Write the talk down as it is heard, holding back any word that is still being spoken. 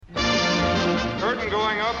Curtain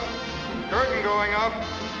going up. Curtain going up.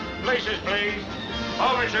 Places, please.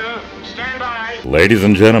 Overture, stand by. Ladies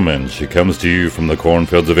and gentlemen, she comes to you from the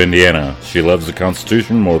cornfields of Indiana. She loves the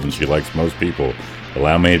Constitution more than she likes most people.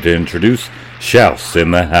 Allow me to introduce Shouse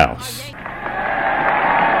in the House.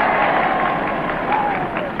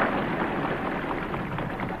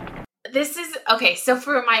 This is, okay, so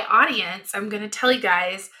for my audience, I'm going to tell you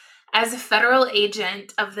guys, as a federal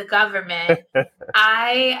agent of the government,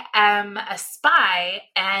 I am a spy,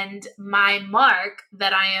 and my mark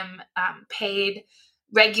that I am paid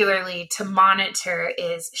regularly to monitor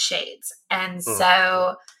is shades. And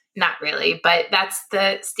so, not really, but that's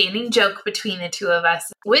the standing joke between the two of us.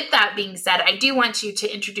 With that being said, I do want you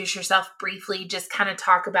to introduce yourself briefly, just kind of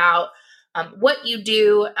talk about what you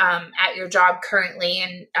do at your job currently.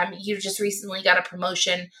 And you just recently got a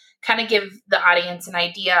promotion. Kind of give the audience an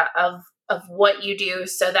idea of what you do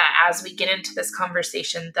so that as we get into this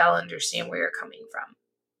conversation, they'll understand where you're coming from.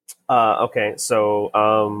 Okay. So,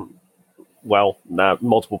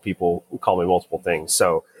 multiple people call me multiple things.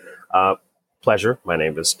 So, pleasure. My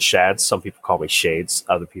name is Shad. Some people call me Shades.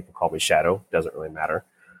 Other people call me Shadow. Doesn't really matter.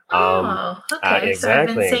 Okay. Exactly. So I've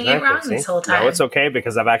been saying it wrong this whole time. No, it's okay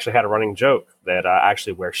because I've actually had a running joke that I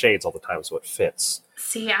actually wear shades all the time, so it fits.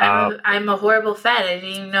 See, I'm a horrible fed. I didn't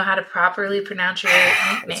even know how to properly pronounce your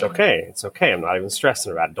nickname. It's okay. It's okay. I'm not even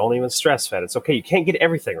stressing about it. Don't even stress, Fed. It's okay. You can't get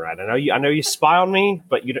everything right. I know you spy on me,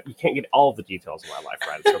 but you can't get all of the details of my life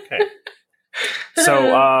right. It's okay.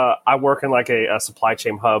 So I work in like a supply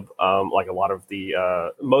chain hub. Like a lot of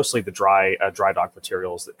the mostly the dry dock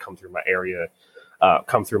materials that come through my area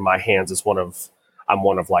come through my hands. I'm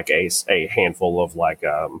one of like a handful of like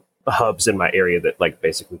hubs in my area that like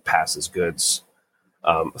basically passes goods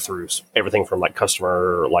through everything from like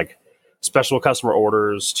special customer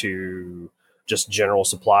orders to just general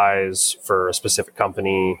supplies for a specific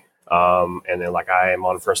company. And then like I am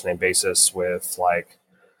on a first name basis with like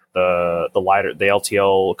the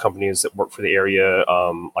LTL companies that work for the area,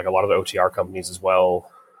 like a lot of the OTR companies as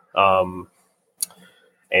well.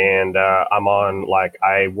 And I'm on like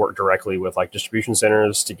I work directly with like distribution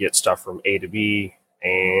centers to get stuff from A to B,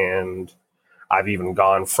 and I've even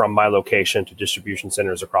gone from my location to distribution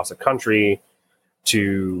centers across the country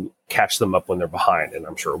to catch them up when they're behind. And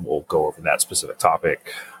I'm sure we'll go over that specific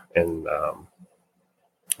topic during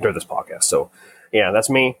this podcast. So yeah, that's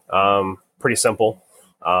me. Pretty simple.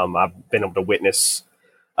 I've been able to witness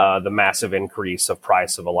the massive increase of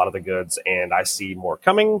price of a lot of the goods, and I see more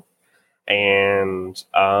coming. And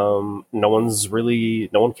no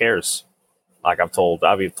one cares. Like I've told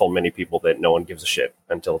many people that no one gives a shit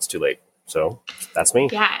until it's too late. So that's me.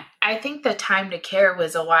 Yeah, I think the time to care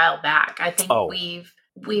was a while back. I think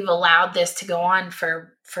we've allowed this to go on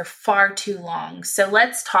for far too long. So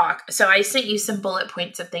let's talk. So I sent you some bullet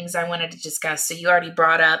points of things I wanted to discuss. So you already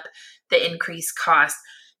brought up the increased cost.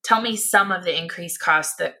 Tell me some of the increased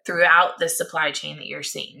costs that throughout the supply chain that you're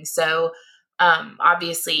seeing. So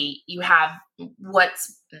obviously you have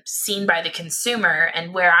what's seen by the consumer,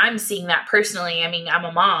 and where I'm seeing that personally, I mean, I'm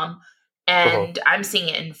a mom and I'm seeing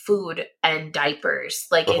it in food and diapers.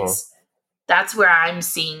 Like that's where I'm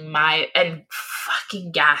seeing and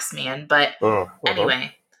fucking gas, man. But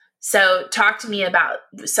anyway, so talk to me about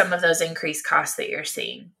some of those increased costs that you're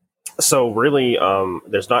seeing. So really,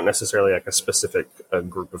 there's not necessarily like a specific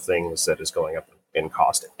group of things that is going up in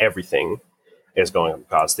cost. Everything is going up in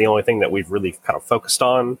cost. The only thing that we've really kind of focused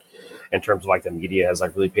on in terms of like the media has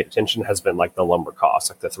like really paid attention has been like the lumber cost,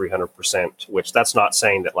 like the 300%, which that's not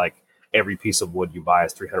saying that like every piece of wood you buy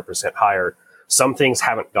is 300% higher. Some things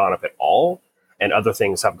haven't gone up at all, and other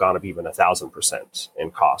things have gone up even 1,000%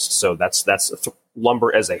 in cost. So that's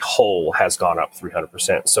lumber as a whole has gone up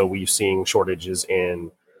 300%. So we've seen shortages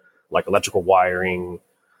in like electrical wiring,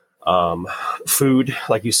 food,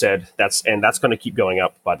 like you said, that's going to keep going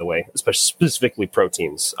up, by the way, especially specifically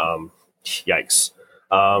proteins. Yikes.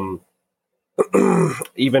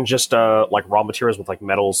 Even just like raw materials with like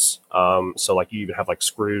metals. So like you even have like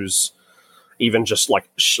screws, even just like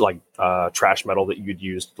trash metal that you'd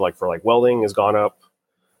use like for like welding has gone up.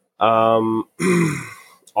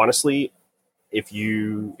 Honestly, if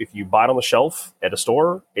you buy it on the shelf at a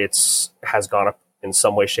store, has gone up in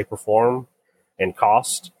some way, shape, or form in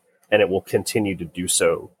cost, and it will continue to do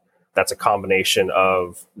so. That's a combination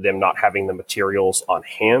of them not having the materials on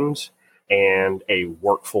hand and a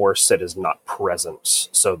workforce that is not present.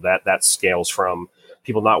 So that scales from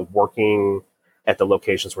people not working at the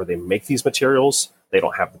locations where they make these materials. They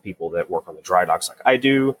don't have the people that work on the dry docks like I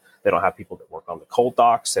do. They don't have people that work on the cold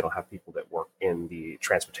docks. They don't have people that work in the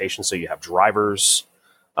transportation. So you have drivers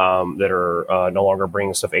that are no longer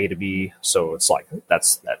bringing stuff A to B. So it's like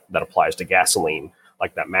that applies to gasoline,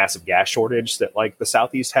 like that massive gas shortage that like the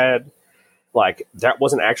Southeast had. Like that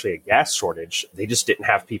wasn't actually a gas shortage. They just didn't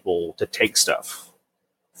have people to take stuff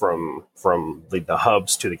from the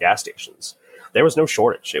hubs to the gas stations. There was no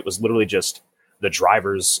shortage. It was literally just the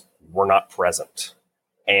drivers were not present.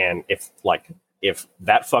 And if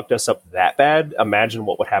that fucked us up that bad, imagine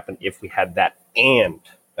what would happen if we had that and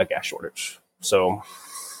a gas shortage. So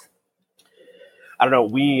I don't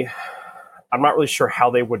know. I'm not really sure how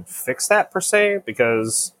they would fix that per se,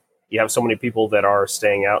 because you have so many people that are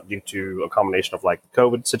staying out due to a combination of like the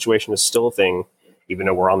COVID situation is still a thing, even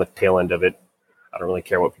though we're on the tail end of it. I don't really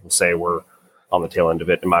care what people say. We're on the tail end of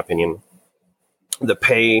it, in my opinion. The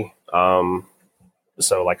pay,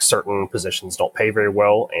 so like certain positions don't pay very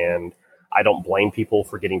well, and I don't blame people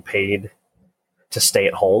for getting paid to stay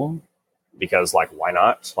at home, because like, why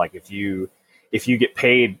not? Like if you get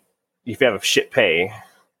paid, if you have a shit pay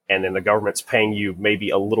and then the government's paying you maybe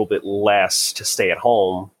a little bit less to stay at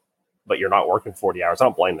home, but you're not working 40 hours, I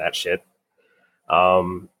don't blame that shit.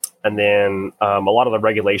 And then a lot of the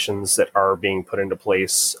regulations that are being put into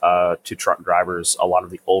place to truck drivers, a lot of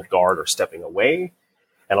the old guard are stepping away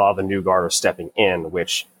and a lot of the new guard are stepping in,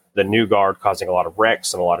 which the new guard causing a lot of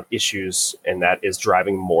wrecks and a lot of issues, and that is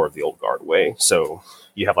driving more of the old guard away. So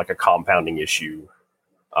you have like a compounding issue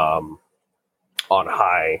on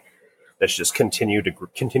high that's just continuing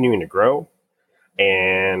to grow,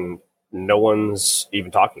 and no one's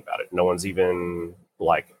even talking about it. No one's even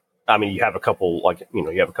like, I mean, you have a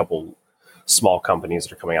couple small companies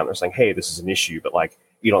that are coming out and they're saying, hey, this is an issue, but like,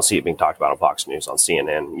 you don't see it being talked about on Fox News, on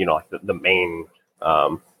CNN, like the main,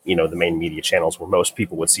 the main media channels where most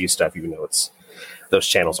people would see stuff, even though those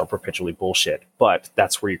channels are perpetually bullshit. But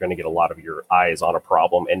that's where you're going to get a lot of your eyes on a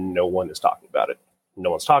problem, and no one is talking about it.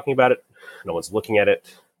 No one's talking about it. No one's looking at it.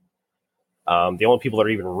 The only people that are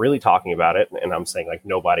even really talking about it, and I'm saying like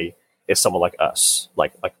nobody, is someone like us.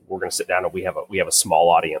 Like we're going to sit down and we have a small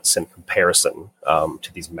audience in comparison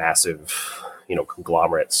to these massive,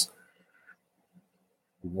 conglomerates.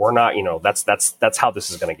 We're not, that's how this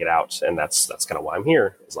is going to get out, and that's kind of why I'm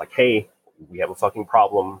here. It's like, hey, we have a fucking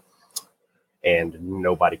problem, and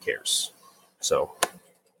nobody cares. So,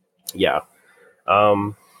 yeah.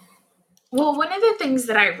 Well, one of the things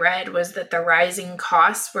that I read was that the rising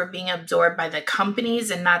costs were being absorbed by the companies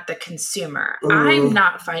and not the consumer. I'm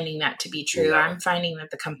not finding that to be true. No. I'm finding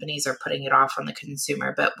that the companies are putting it off on the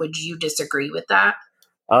consumer. But would you disagree with that?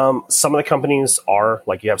 Some of the companies are,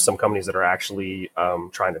 like, you have some companies that are actually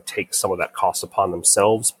trying to take some of that cost upon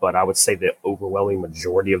themselves. But I would say the overwhelming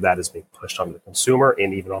majority of that is being pushed onto the consumer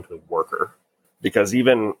and even onto the worker. Because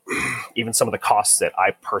even some of the costs that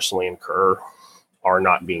I personally incur are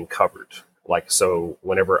not being covered. Like, so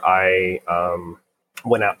whenever I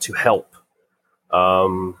went out to help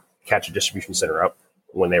catch a distribution center up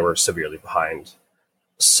when they were severely behind,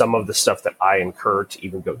 some of the stuff that I incurred to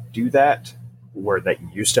even go do that, where that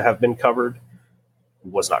used to have been covered,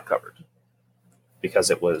 was not covered.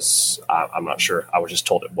 Because it was, I'm not sure, I was just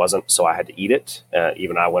told it wasn't, so I had to eat it.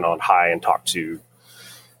 Even I went on high and talked to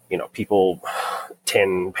people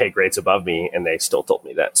 10 pay grades above me, and they still told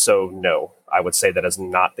me that. So no, I would say that is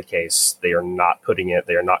not the case. They are not putting it,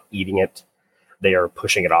 they are not eating it. They are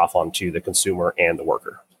pushing it off onto the consumer and the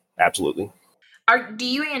worker. Absolutely. Do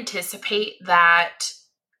you anticipate that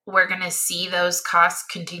we're going to see those costs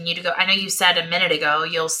continue to go? I know you said a minute ago,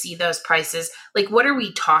 you'll see those prices. Like, what are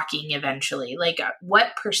we talking eventually? Like,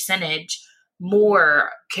 what percentage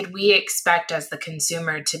more could we expect as the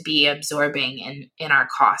consumer to be absorbing in our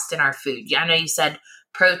cost, in our food? I know you said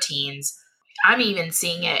proteins. I'm even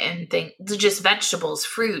seeing it in things, just vegetables,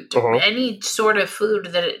 fruit, any sort of food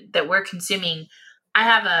that we're consuming. I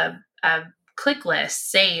have a click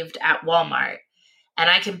list saved at Walmart,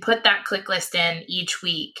 and I can put that click list in each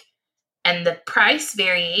week, and the price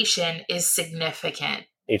variation is significant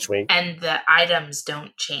each week, and the items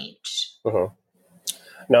don't change.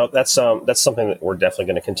 No, that's something that we're definitely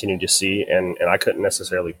going to continue to see, and I couldn't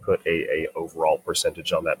necessarily put a overall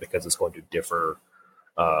percentage on that because it's going to differ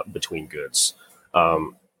between goods.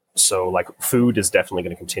 So like food is definitely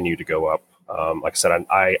going to continue to go up. Like I said,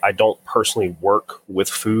 I don't personally work with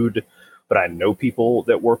food, but I know people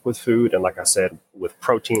that work with food, and like I said, with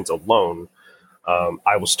proteins alone,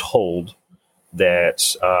 I was told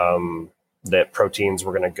that that proteins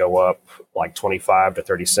were going to go up like 25 to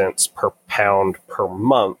 30 cents per pound per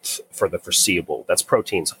month for the foreseeable. That's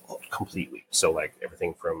proteins completely. So like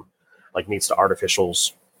everything from like meats to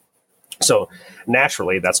artificials. So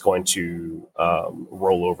naturally that's going to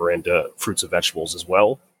roll over into fruits and vegetables as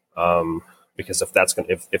well. Because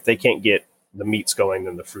if they can't get the meat's going,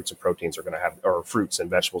 then the fruits and proteins are going to have, or fruits and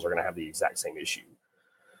vegetables are going to have the exact same issue.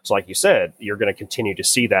 So like you said, you're going to continue to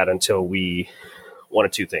see that until one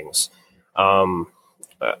of two things.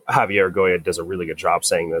 Javier Goya does a really good job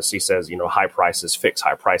saying this. He says, high prices fix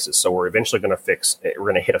high prices. So we're eventually going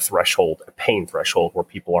to hit a pain threshold where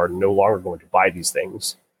people are no longer going to buy these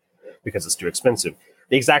things because it's too expensive.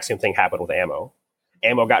 The exact same thing happened with ammo.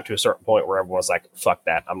 Ammo got to a certain point where everyone was like, fuck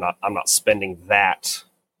that. I'm not spending that,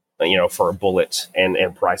 for a bullet,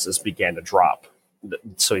 and prices began to drop.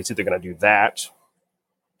 So it's either going to do that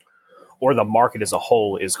or the market as a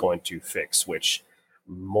whole is going to fix, which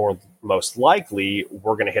most likely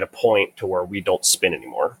we're going to hit a point to where we don't spin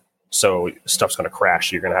anymore. So stuff's going to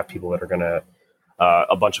crash. You're going to have people that are going to,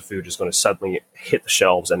 a bunch of food is going to suddenly hit the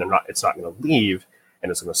shelves, and it's not going to leave,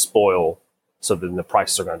 and it's going to spoil. So then the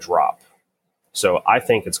prices are going to drop. So I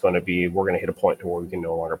think we're going to hit a point to where we can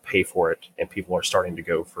no longer pay for it, and people are starting to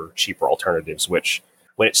go for cheaper alternatives, which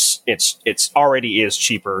when it's already is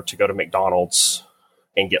cheaper to go to McDonald's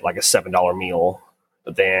and get like a $7 meal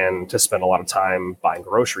than to spend a lot of time buying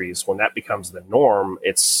groceries. When that becomes the norm,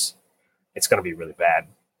 it's going to be really bad.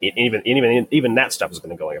 Even that stuff is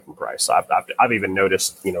going to go up in price. I've even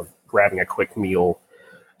noticed, grabbing a quick meal,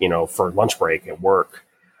 for lunch break at work,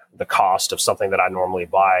 the cost of something that I normally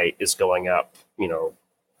buy is going up,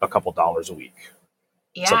 a couple dollars a week.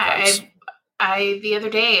 Yeah. The other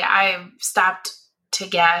day I stopped to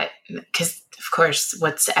get, because of course,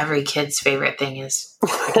 what's every kid's favorite thing is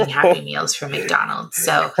Happy Meals from McDonald's.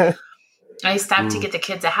 So I stopped to get the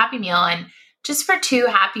kids a Happy Meal, and just for 2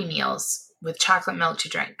 Happy Meals with chocolate milk to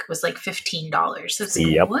drink was like $15. So it's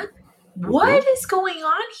like, what is going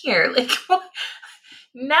on here? Like, what?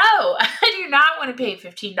 No, I do not want to pay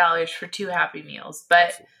 $15 for 2 Happy Meals,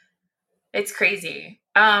 but it's crazy.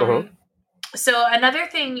 So another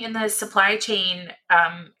thing in the supply chain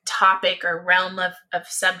topic or realm of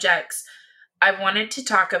subjects, I wanted to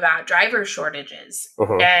talk about driver shortages.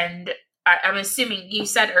 And I'm assuming you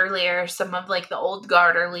said earlier some of like the old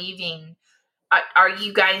guard are leaving. Are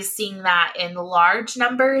you guys seeing that in large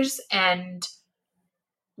numbers? And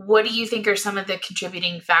what do you think are some of the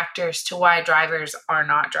contributing factors to why drivers are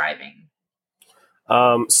not driving?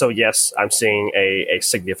 So yes, I'm seeing a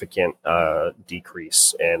significant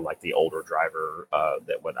decrease in like the older driver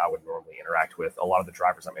that what I would normally interact with. A lot of the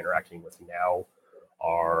drivers I'm interacting with now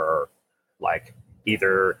are like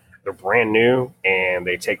either they're brand new and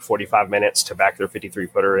they take 45 minutes to back their 53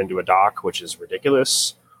 footer into a dock, which is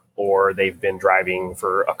ridiculous, or they've been driving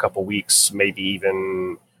for a couple weeks, maybe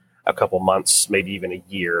even a couple months, maybe even a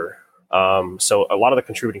year. So a lot of the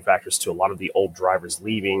contributing factors to a lot of the old drivers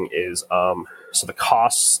leaving is so the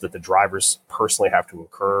costs that the drivers personally have to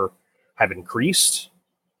incur have increased.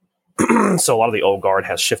 So a lot of the old guard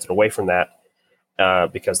has shifted away from that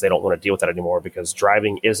because they don't want to deal with that anymore, because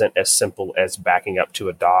driving isn't as simple as backing up to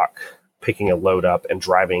a dock, picking a load up, and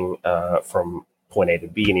driving from point A to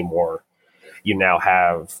B anymore. You now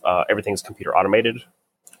have everything's computer automated.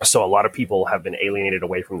 So a lot of people have been alienated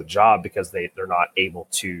away from the job because they're not able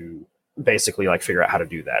to basically like figure out how to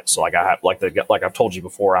do that. So like I have like I've told you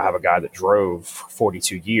before, I have a guy that drove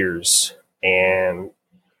 42 years and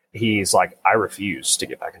he's like, I refuse to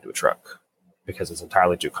get back into a truck because it's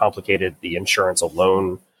entirely too complicated. The insurance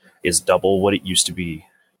alone is double what it used to be.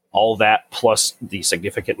 All that plus the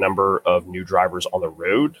significant number of new drivers on the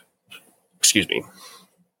road,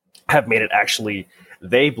 have made it actually,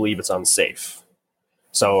 they believe it's unsafe.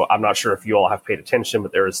 So I'm not sure if you all have paid attention,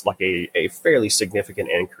 but there is like a fairly significant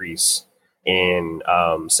increase in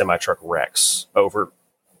semi-truck wrecks over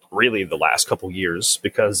really the last couple years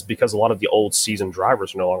because a lot of the old seasoned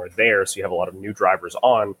drivers are no longer there. So you have a lot of new drivers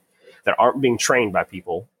on that aren't being trained by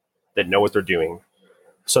people that know what they're doing.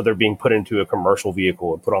 So they're being put into a commercial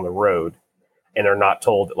vehicle and put on the road, and they're not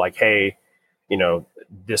told that like, hey,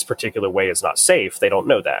 this particular way is not safe. They don't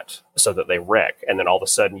know that, so that they wreck. And then all of a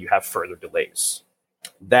sudden you have further delays.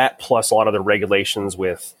 That plus a lot of the regulations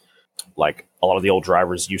with like a lot of the old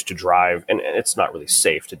drivers used to drive, and it's not really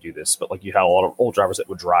safe to do this, but like you have a lot of old drivers that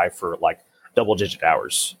would drive for like double digit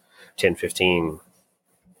hours, 10, 15,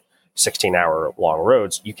 16 hour long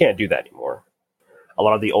roads. You can't do that anymore. A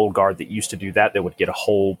lot of the old guard that used to do that, they would get a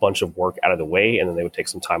whole bunch of work out of the way and then they would take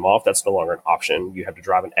some time off. That's no longer an option. You have to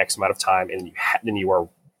drive an X amount of time, and then you are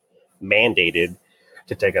mandated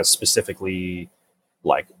to take a specifically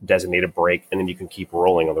like designated break, and then you can keep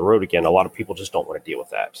rolling on the road again. A lot of people just don't want to deal with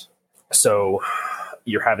that. So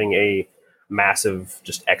you're having a massive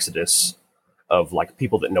just exodus of like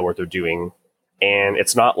people that know what they're doing. And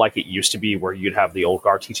it's not like it used to be where you'd have the old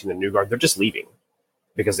guard teaching the new guard. They're just leaving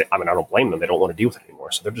because I don't blame them. They don't want to deal with it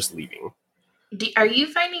anymore. So they're just leaving. Are you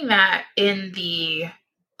finding that in the,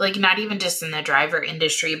 like, not even just in the driver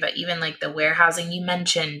industry, but even like the warehousing? You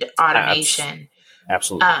mentioned automation.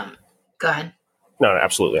 Absolutely. Go ahead. No,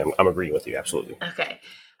 absolutely. I'm agreeing with you. Absolutely. Okay.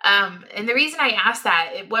 And the reason I asked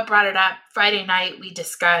that, what brought it up, Friday night, we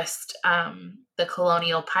discussed the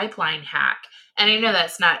Colonial Pipeline hack. And I know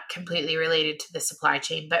that's not completely related to the supply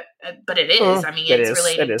chain, but it is. I mean, it's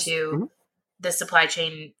related to the supply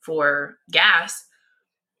chain for gas.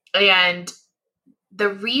 And the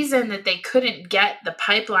reason that they couldn't get the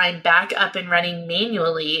pipeline back up and running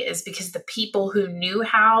manually is because the people who knew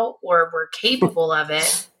how or were capable of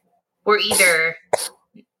it were either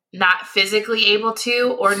not physically able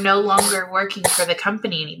to or no longer working for the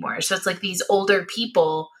company anymore. So it's like these older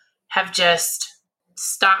people have just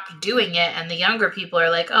stopped doing it, and the younger people are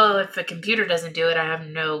like, oh, if a computer doesn't do it, I have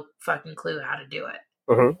no fucking clue how to do it.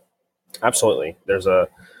 Mm-hmm. Absolutely. There's a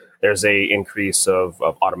increase of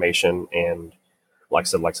automation, and like I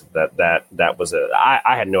said, that was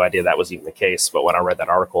I had no idea that was even the case, but when I read that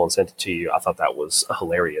article and sent it to you, I thought that was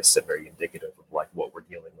hilarious and very indicative of like what we're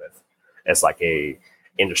dealing with as like a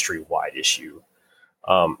industry-wide issue.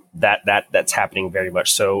 That's happening very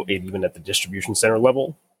much so even at the distribution center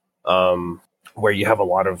level, where you have a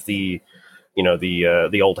lot of the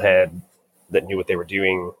old head that knew what they were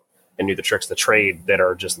doing and knew the tricks of the trade that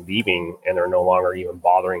are just leaving, and they're no longer even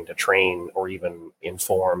bothering to train or even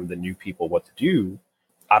inform the new people what to do.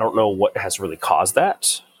 I don't know what has really caused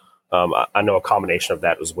that. I know a combination of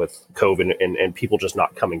that was with COVID and people just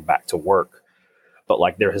not coming back to work. But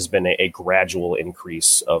like there has been a gradual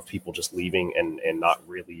increase of people just leaving and not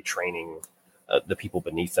really training the people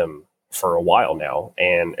beneath them for a while now.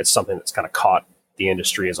 And it's something that's kind of caught the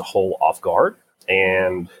industry as a whole off guard.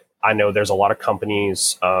 And I know there's a lot of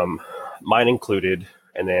companies, mine included,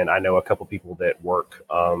 and then I know a couple people that work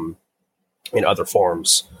in other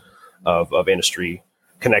forms of industry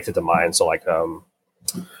connected to mine. So like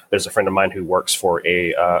there's a friend of mine who works for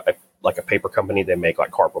a paper company. They make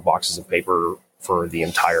like cardboard boxes of paper for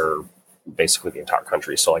basically the entire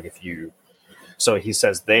country. So like so he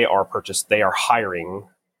says they are hiring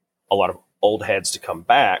a lot of old heads to come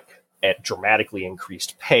back at dramatically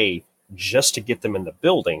increased pay just to get them in the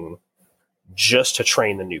building, just to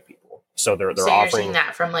train the new people. So they're offering, you're seeing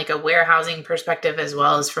that from like a warehousing perspective as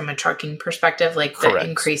well as from a trucking perspective, like the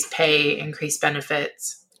increased pay, increased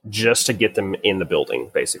benefits, just to get them in the building,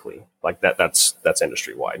 basically. Like that's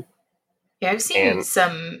industry wide. Yeah, I've seen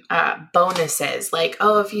some bonuses, like,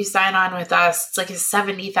 oh, if you sign on with us, it's like a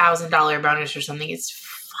 $70,000 bonus or something. It's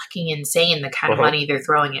fucking insane the kind of money they're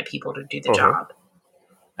throwing at people to do the job.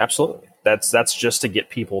 Absolutely. That's just to get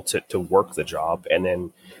people to work the job.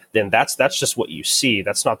 And then that's just what you see.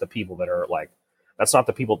 That's not the people that are like, that's not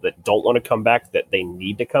the people that don't want to come back, that they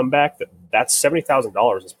need to come back. That's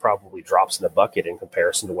 $70,000 is probably drops in the bucket in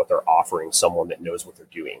comparison to what they're offering someone that knows what they're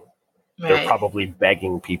doing. Right. They're probably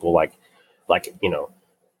begging people like,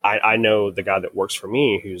 I know the guy that works for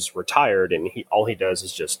me who's retired, and all he does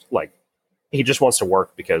is just like, he just wants to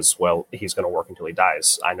work because, well, he's going to work until he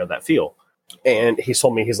dies. I know that feel. And he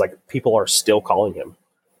told me, he's like, people are still calling him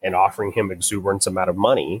and offering him exuberant amount of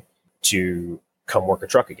money to come work a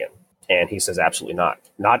truck again. And he says, absolutely not.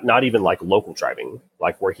 Not even like local driving,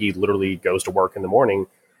 like where he literally goes to work in the morning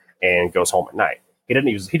and goes home at night. He doesn't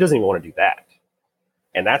even want to do that.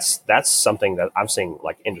 And that's something that I'm seeing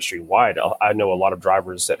like industry wide. I know a lot of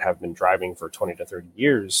drivers that have been driving for 20 to 30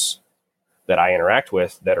 years that I interact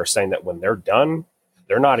with that are saying that when they're done,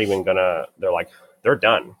 they're not even they're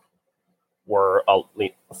done. Where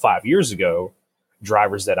 5 years ago,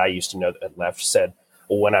 drivers that I used to know that had left said,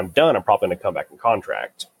 well, when I'm done, I'm probably going to come back and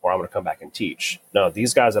contract, or I'm going to come back and teach. No,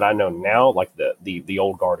 these guys that I know now, like the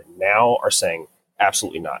old guard now, are saying,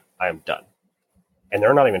 absolutely not. I am done. And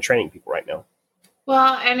they're not even training people right now.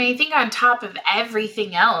 Well, and I think on top of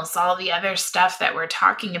everything else, all the other stuff that we're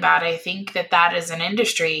talking about, I think that is an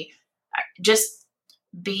industry, just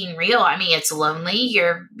being real. I mean, it's lonely.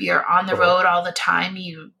 You're on the road all the time.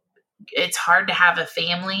 It's hard to have a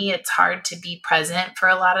family. It's hard to be present for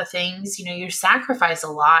a lot of things. You sacrifice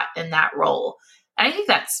a lot in that role. And I think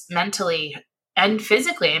that's mentally and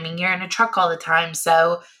physically. I mean, you're in a truck all the time,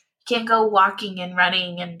 so you can't go walking and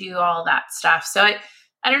running and do all that stuff. So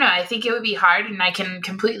I don't know. I think it would be hard, and I can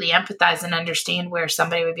completely empathize and understand where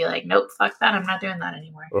somebody would be like, nope, fuck that. I'm not doing that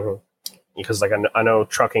anymore. Because like I know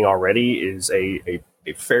trucking already is a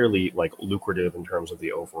fairly like lucrative in terms of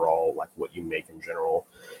the overall, like what you make in general.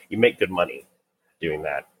 You make good money doing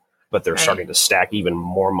that, but they're starting to stack even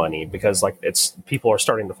more money because like people are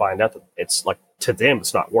starting to find out that it's like, to them,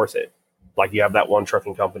 it's not worth it. Like you have that one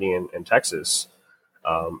trucking company in Texas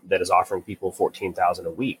that is offering people $14,000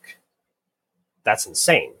 a week That's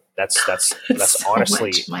insane. That's so honestly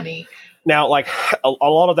much money. Now, like a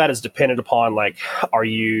lot of that is dependent upon like, are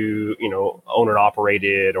you, owned and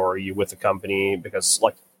operated, or are you with a company? Because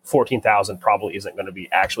like 14,000 probably isn't going to be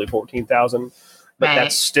actually 14,000, but Right.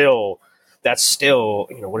 that's still,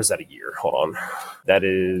 what is that a year? Hold on. That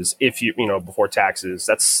is, if you, before taxes,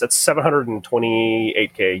 that's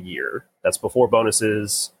 728K a year. That's before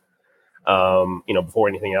bonuses, before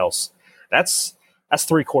anything else. That's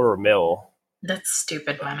 $750,000. That's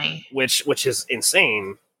stupid money. Which is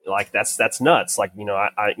insane. Like that's nuts. Like,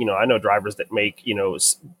 I know drivers that make,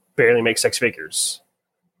 barely make six figures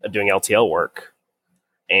doing LTL work.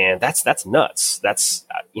 And that's nuts. That's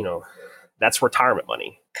retirement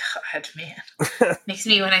money. God, man. Makes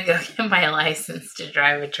me want to go get my license to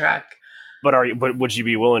drive a truck. But would you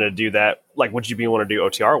be willing to do that? Like, would you be willing to do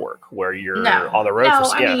OTR work where you're on the road?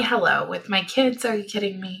 I mean, hello, with my kids, are you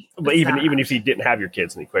kidding me? But even if you didn't have your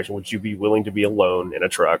kids in the equation, would you be willing to be alone in a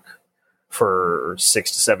truck for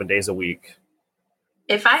 6 to 7 days a week?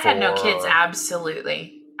 If I had no kids,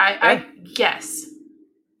 absolutely. I yes.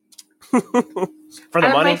 For the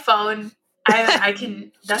I money? have my phone. I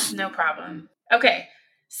can, that's no problem. Okay.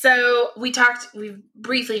 So we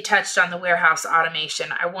briefly touched on the warehouse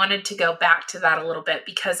automation. I wanted to go back to that a little bit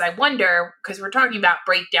because we're talking about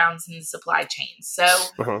breakdowns in the supply chain. So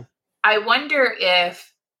I wonder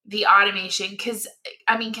if the automation, because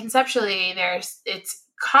I mean, conceptually it's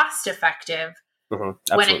cost effective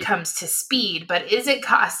when it comes to speed, but is it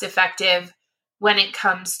cost effective when it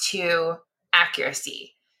comes to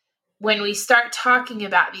accuracy? When we start talking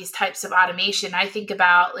about these types of automation, I think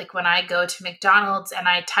about like when I go to McDonald's and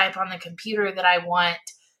I type on the computer that I want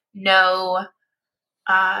no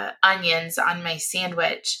onions on my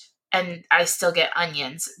sandwich, and I still get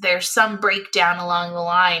onions. There's some breakdown along the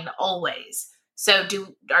line always. So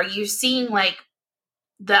are you seeing like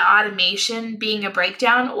the automation being a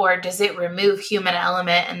breakdown, or does it remove human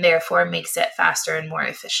element and therefore makes it faster and more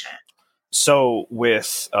efficient? So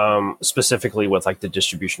with specifically with like the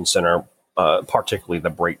distribution center, particularly the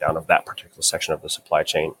breakdown of that particular section of the supply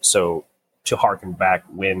chain. So to harken back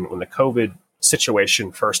when the COVID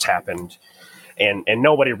situation first happened, and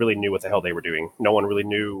nobody really knew what the hell they were doing. No one really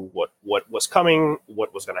knew what was coming,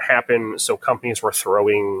 what was going to happen. So companies were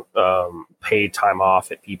throwing paid time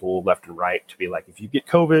off at people left and right to be like, if you get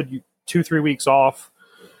COVID, you 2-3 weeks off,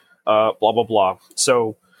 blah, blah, blah.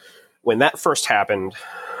 So when that first happened,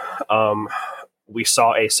 we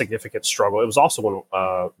saw a significant struggle. It was also when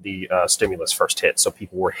the stimulus first hit, so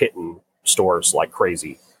people were hitting stores like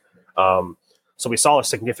crazy. So we saw a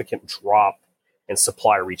significant drop in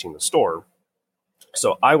supply reaching the store.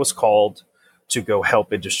 So I was called to go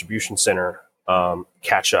help a distribution center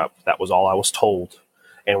catch up. That was all I was told.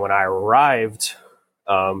 And when I arrived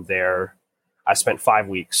there, I spent 5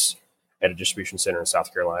 weeks at a distribution center in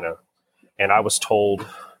South Carolina, and I was told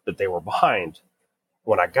that they were behind.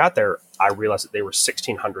 When I got there, I realized that they were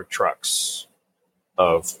 1,600 trucks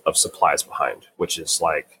of supplies behind, which is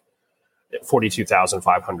like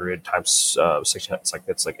 42,500 times 1,600.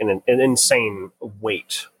 It's like an insane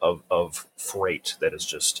weight of freight that is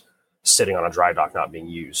just sitting on a dry dock, not being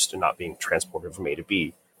used and not being transported from A to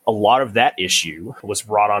B. A lot of that issue was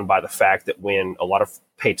brought on by the fact that when a lot of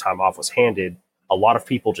paid time off was handed, a lot of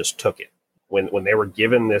people just took it. When they were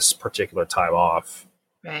given this particular time off,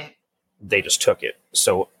 right, they just took it.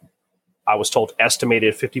 So I was told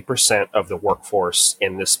estimated 50% of the workforce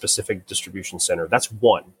in this specific distribution center. That's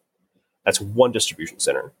one distribution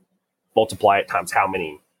center. Multiply it times how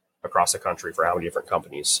many across the country for how many different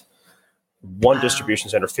companies. One distribution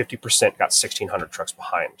center, 50% got 1,600 trucks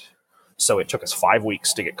behind. So it took us 5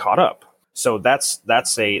 weeks to get caught up. So that's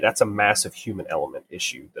a massive human element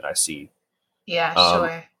issue that I see. Yeah,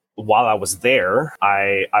 sure. While I was there,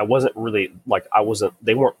 I wasn't really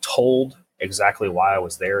they weren't told exactly why I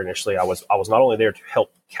was there initially. I was not only there to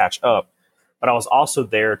help catch up, but I was also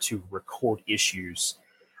there to record issues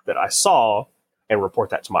that I saw and report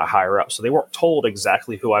that to my higher up. So they weren't told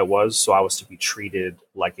exactly who I was. So I was to be treated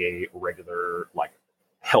like a regular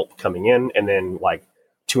help coming in. And then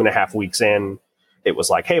 2.5 weeks in, it was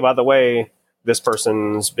like, hey, by the way, this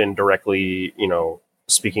person's been directly,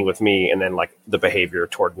 speaking with me. And then the behavior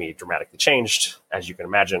toward me dramatically changed, as you can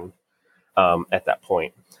imagine, at that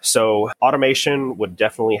point. So automation would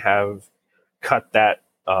definitely have cut that,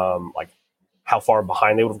 how far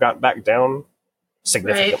behind they would have gotten back down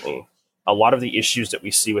significantly. Right. A lot of the issues that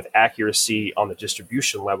we see with accuracy on the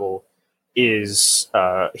distribution level is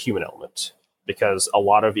human element, because a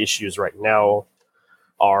lot of issues right now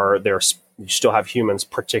you still have humans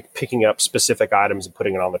picking up specific items and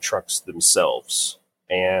putting it on the trucks themselves.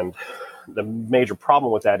 And the major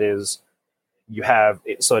problem with that is you have,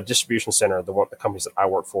 so a distribution center, the companies that I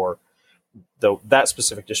work for, that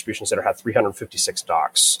specific distribution center had 356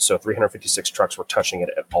 docks. So 356 trucks were touching it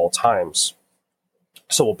at all times.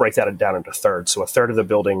 So we'll break that down into thirds. So a third of the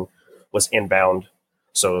building was inbound.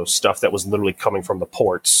 So stuff that was literally coming from the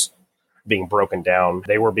ports being broken down.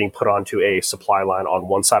 They were being put onto a supply line on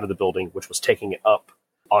one side of the building, which was taking it up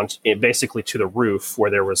on basically to the roof,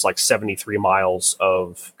 where there was like 73 miles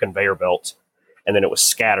of conveyor belt. And then it was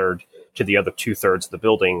scattered to the other 2/3 of the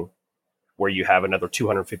building, where you have another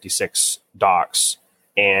 256 docks.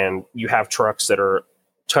 And you have trucks that are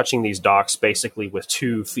touching these docks basically with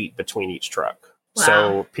 2 feet between each truck. Wow.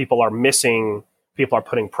 So people are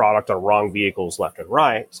putting product on wrong vehicles left and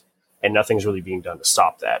right, and nothing's really being done to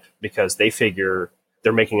stop that, because they figure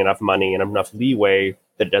they're making enough money and enough leeway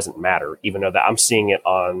that it doesn't matter, even though that I'm seeing it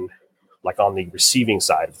on the receiving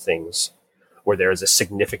side of things, where there is a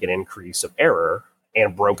significant increase of error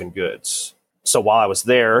and broken goods. So while I was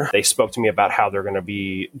there, they spoke to me about how they're going to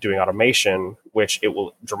be doing automation, which it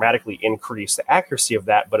will dramatically increase the accuracy of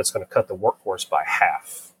that, but it's going to cut the workforce by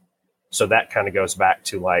half. So that kind of goes back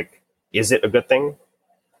to like, is it a good thing?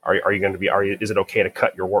 Is it okay to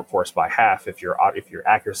cut your workforce by half if your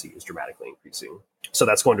accuracy is dramatically increasing? So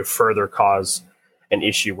that's going to further cause an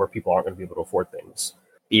issue where people aren't going to be able to afford things,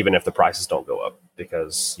 even if the prices don't go up,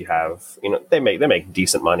 because they make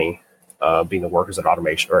decent money being the workers at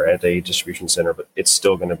automation or at a distribution center, but it's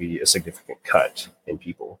still going to be a significant cut in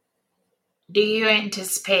people. Do you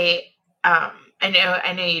anticipate? I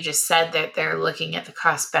know you just said that they're looking at the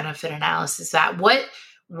cost benefit analysis. What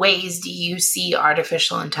ways do you see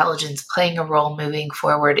artificial intelligence playing a role moving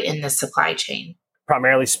forward in the supply chain?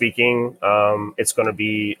 Primarily speaking, it's going to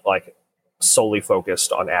be like solely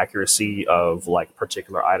focused on accuracy of like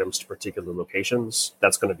particular items to particular locations.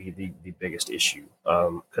 That's going to be the biggest issue,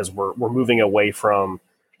 because we're moving away from,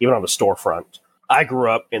 even on the storefront. I grew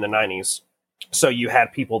up in the 90s, so you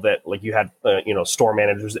had people that store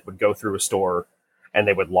managers that would go through a store and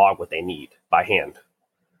they would log what they need by hand,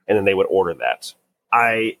 and then they would order that.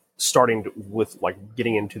 Starting with like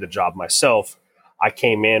getting into the job myself, I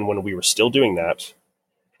came in when we were still doing that,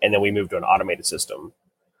 and then we moved to an automated system,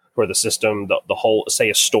 where the system, the whole, say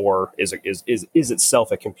a store is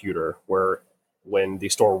itself a computer, where when the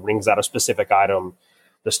store rings out a specific item,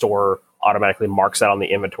 the store automatically marks out on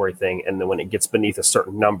the inventory thing, and then when it gets beneath a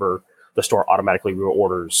certain number, the store automatically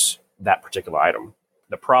reorders that particular item.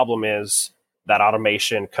 The problem is that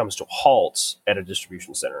automation comes to a halt at a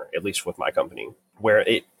distribution center, at least with my company, where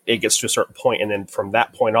it gets to a certain point, and then from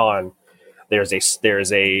that point on, there's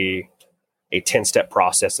a 10-step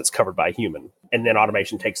process that's covered by a human, and then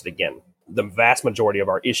automation takes it again. The vast majority of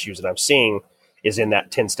our issues that I'm seeing is in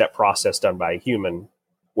that 10-step process done by a human,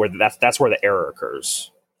 where that's where the error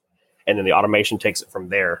occurs, and then the automation takes it from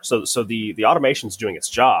there. So the automation's doing its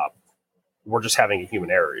job. We're just having a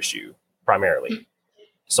human error issue primarily.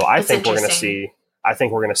 So I think we're going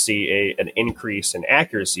to see an increase in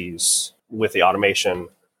accuracies with the automation.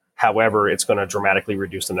 However, it's going to dramatically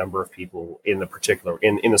reduce the number of people in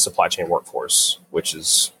the supply chain workforce, which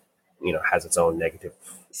is, has its own negative.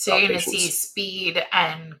 So you're going to see speed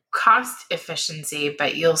and cost efficiency,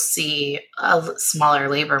 but you'll see a smaller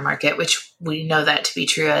labor market, which we know that to be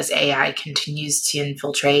true as AI continues to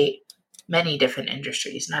infiltrate many different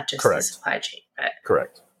industries, not just the supply chain. But.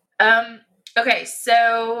 Correct. Okay,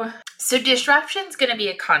 so disruption's going to be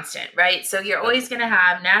a constant, right? So you're always going to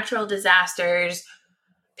have natural disasters,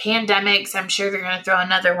 pandemics. I'm sure they're going to throw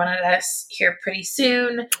another one at us here pretty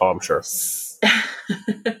soon. Oh, I'm sure.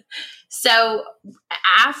 So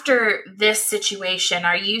after this situation,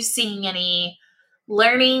 are you seeing any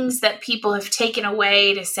learnings that people have taken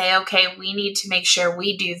away to say, okay, we need to make sure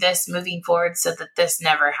we do this moving forward so that this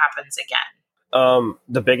never happens again?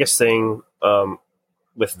 The biggest thing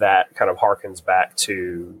with that kind of harkens back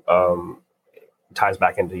to, ties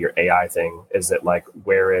back into your AI thing, is that like,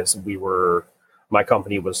 whereas my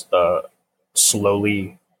company was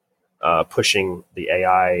slowly pushing the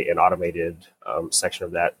AI and automated section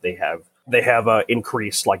of that, they have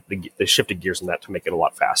increased like the shifted gears in that to make it a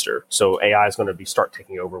lot faster. So AI is going to start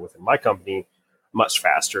taking over within my company much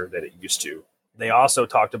faster than it used to. They also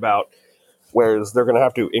talked about, whereas they're going to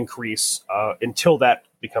have to increase until that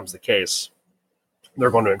becomes the case, they're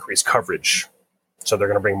going to increase coverage. So they're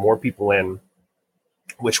going to bring more people in,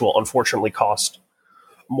 which will unfortunately cost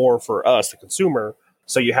more for us, the consumer.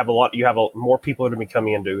 So you have more people that are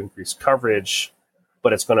coming in to increase coverage,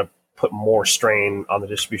 but it's going to put more strain on the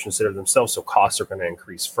distribution center themselves. So costs are going to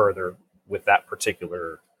increase further with that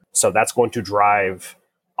particular. So that's going to drive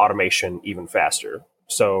automation even faster.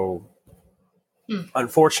 So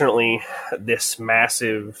unfortunately, this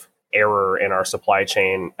massive error in our supply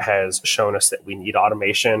chain has shown us that we need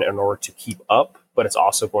automation in order to keep up, but it's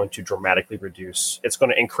also going to dramatically reduce. It's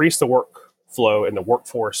going to increase the workflow and the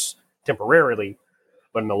workforce temporarily,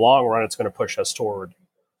 but in the long run, it's going to push us toward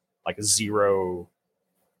like a zero,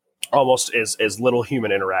 almost as little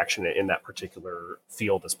human interaction in that particular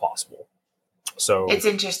field as possible. So it's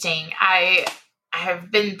interesting. I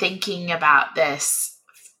have been thinking about this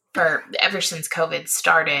for ever since COVID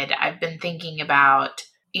started. I've been thinking about,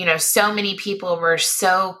 so many people were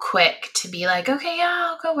so quick to be like, okay,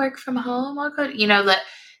 yeah, I'll go work from home. I'll go, that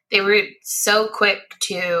they were so quick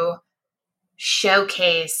to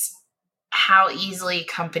showcase how easily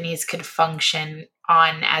companies could function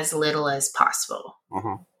on as little as possible.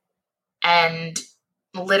 Mm-hmm. And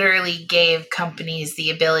literally gave companies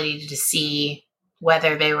the ability to see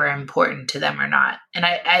whether they were important to them or not. And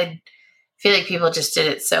I feel like people just did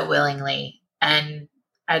it so willingly. And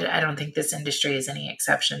I don't think this industry is any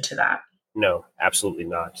exception to that. No, absolutely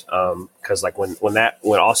not. Because like when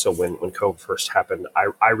COVID first happened,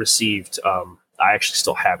 I received, I actually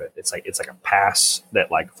still have it. It's like a pass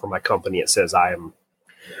that like for my company, it says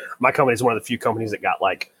my company is one of the few companies that got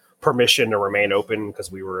like permission to remain open because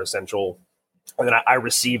we were essential. And then I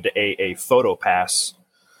received a photo pass,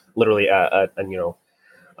 literally,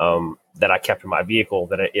 that I kept in my vehicle,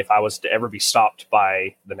 that if I was to ever be stopped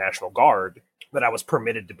by the National Guard, that I was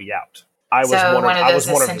permitted to be out. I was one of those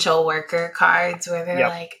essential worker cards where they're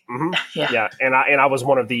like, mm-hmm. yeah. And I was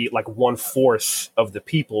one of the like 1/4 of the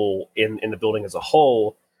people in the building as a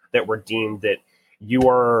whole that were deemed that you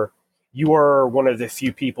are one of the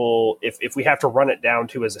few people. If we have to run it down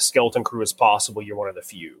to as a skeleton crew as possible, you're one of the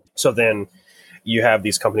few. So then you have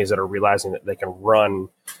these companies that are realizing that they can run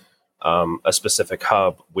a specific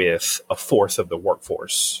hub with 1/4 of the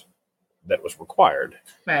workforce that was required.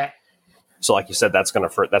 Right. So, like you said, that's going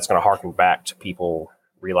to harken back to people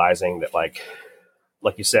realizing that, like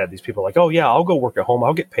you said, these people are like, oh yeah, I'll go work at home.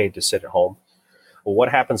 I'll get paid to sit at home. Well, what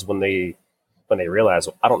happens when they realize,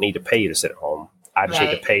 well, I don't need to pay you to sit at home. I just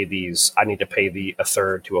need to pay these. I need to pay the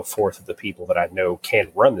 1/3 to 1/4 of the people that I know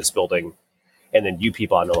can run this building, and then you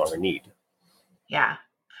people I no longer need. Yeah,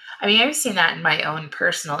 I mean, I've seen that in my own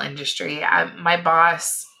personal industry. My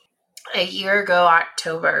boss, a year ago,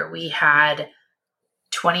 October, we had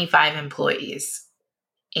 25 employees,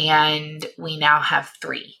 and we now have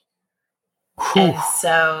 3. Whew. And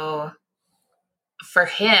so for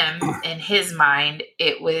him, in his mind,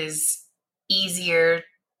 it was easier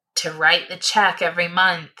to write the check every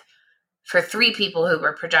month for 3 people who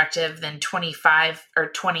were productive than 25 or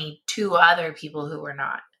 22 other people who were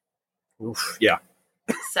not. Oof, yeah.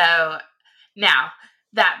 So now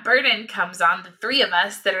that burden comes on the 3 of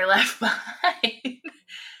us that are left behind.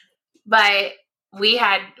 But we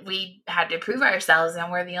had to prove ourselves,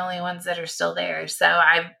 and we're the only ones that are still there. So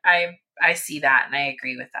I see that, and I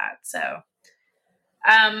agree with that. So,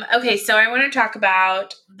 okay. So I want to talk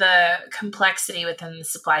about the complexity within the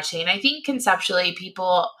supply chain. I think conceptually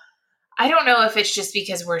I don't know if it's just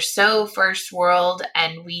because we're so first world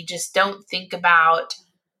and we just don't think about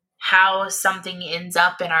how something ends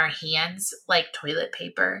up in our hands, like toilet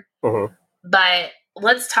paper. Mm-hmm. But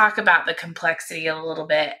let's talk about the complexity a little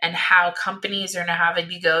bit and how companies are now having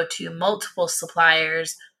to go to multiple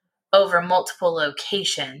suppliers over multiple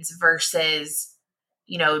locations versus,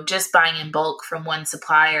 just buying in bulk from one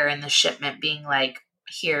supplier and the shipment being like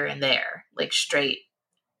here and there, like straight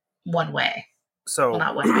one way. So, well,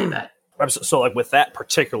 not one way, but. So like with that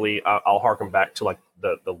particularly, I'll harken back to like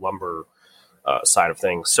the lumber side of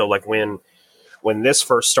things. So like when this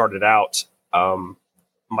first started out,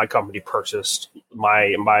 my company purchased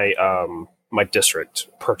my district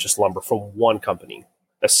purchased lumber from one company.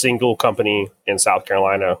 A single company in South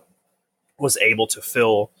Carolina was able to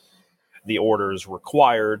fill the orders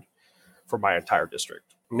required for my entire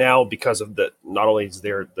district. Now, because of not only is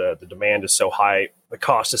the demand is so high, the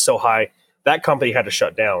cost is so high, that company had to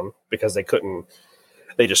shut down because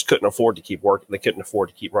they just couldn't afford to keep working. They couldn't afford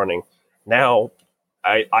to keep running. Now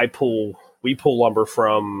we pull lumber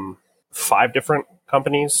from 5 different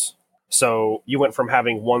companies. So you went from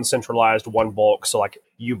having one centralized, one bulk. So like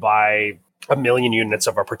you buy 1 million units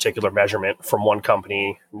of a particular measurement from one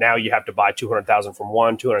company. Now you have to buy 200,000 from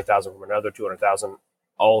one, 200,000 from another, 200,000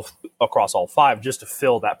 all across all 5 just to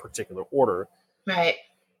fill that particular order. Right.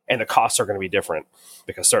 And the costs are going to be different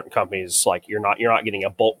because certain companies, like you're not getting a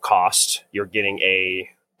bulk cost, you're getting a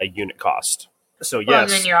unit cost. So yes. Well, and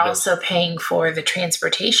then you're also paying for the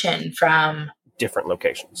transportation from different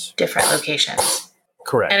locations.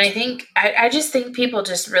 Correct. And I just think people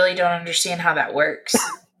just really don't understand how that works.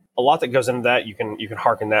 A lot that goes into that, you can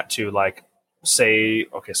harken that to like say,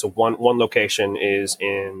 okay, so one location is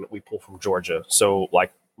we pull from Georgia. So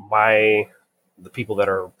like the people that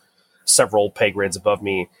are several pay grades above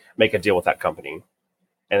me make a deal with that company.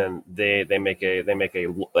 And they make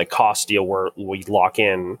a cost deal where we lock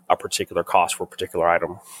in a particular cost for a particular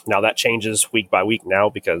item. Now that changes week by week now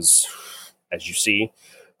because, as you see,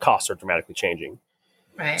 costs are dramatically changing.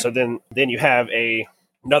 Right. So then you have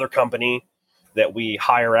another company that we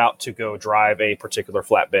hire out to go drive a particular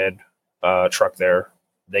flatbed truck there.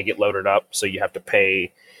 They get loaded up, so you have to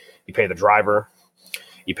pay. You pay the driver,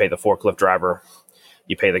 you pay the forklift driver,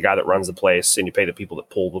 you pay the guy that runs the place, and you pay the people that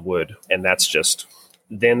pull the wood. And that's just.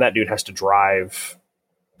 Then that dude has to drive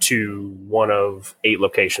to one of 8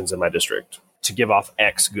 locations in my district to give off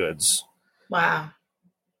X goods. Wow.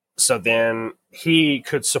 So then he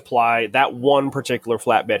could supply, that one particular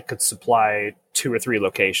flatbed could supply 2 or 3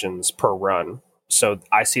 locations per run. So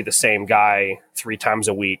I see the same guy 3 times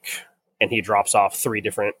a week and he drops off 3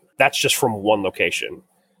 different, that's just from one location.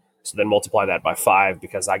 So then multiply that by 5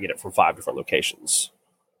 because I get it from 5 different locations.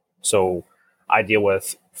 So I deal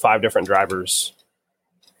with 5 different drivers,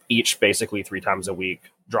 each basically 3 times a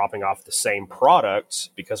week, dropping off the same product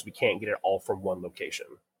because we can't get it all from one location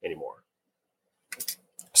anymore.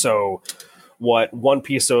 So what one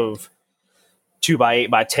piece of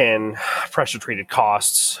 2x8x10 pressure treated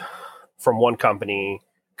costs from one company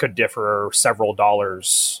could differ several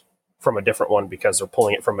dollars from a different one because they're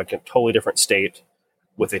pulling it from a totally different state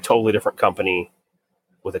with a totally different company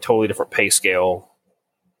with a totally different pay scale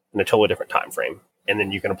and a totally different time frame. And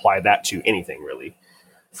then you can apply that to anything really.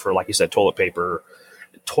 For, like you said, toilet paper,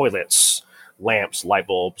 toilets, lamps, light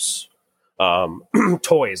bulbs,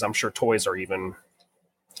 toys. I'm sure toys are even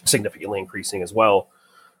significantly increasing as well.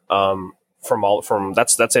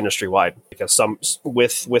 That's industry wide because some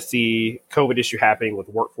with the COVID issue happening, with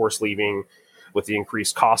workforce leaving, with the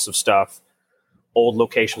increased cost of stuff, old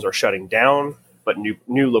locations are shutting down, but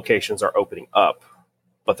new locations are opening up.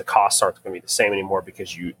 But the costs aren't going to be the same anymore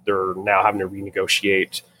because they're now having to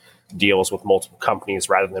renegotiate deals with multiple companies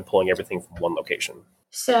rather than pulling everything from one location.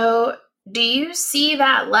 So do you see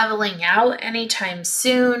that leveling out anytime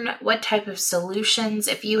soon? What type of solutions,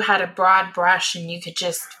 if you had a broad brush and you could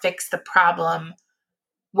just fix the problem,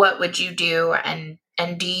 what would you do? And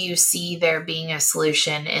do you see there being a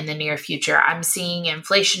solution in the near future? I'm seeing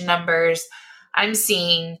inflation numbers. I'm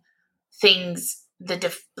seeing things,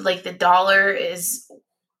 the dollar is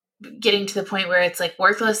getting to the point where it's like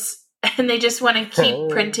worthless and they just want to keep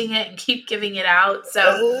printing it and keep giving it out.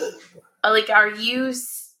 So, like, are you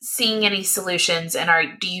seeing any solutions,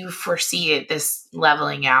 and do you foresee this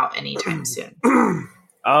leveling out anytime soon?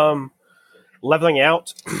 Leveling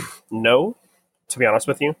out, no. To be honest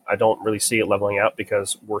with you, I don't really see it leveling out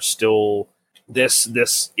because we're still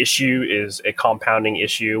this issue is a compounding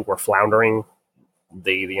issue. We're floundering.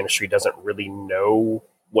 The industry doesn't really know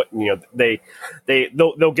what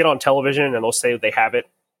they'll get on television and they'll say they have it.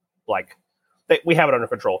 Like we have it under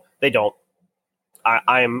control. They don't.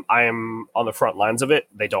 I am on the front lines of it.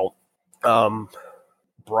 They don't.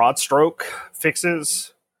 Broad stroke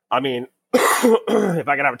fixes. I mean, if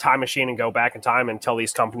I could have a time machine and go back in time and tell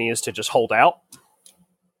these companies to just hold out,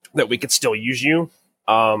 that we could still use you,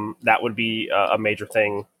 that would be a major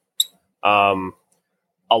thing.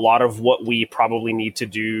 A lot of what we probably need to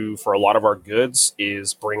do for a lot of our goods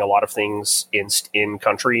is bring a lot of things in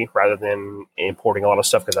country rather than importing a lot of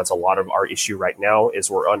stuff, because that's a lot of our issue right now is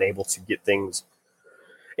we're unable to get things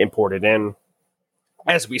imported in.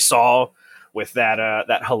 As we saw with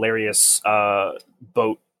that hilarious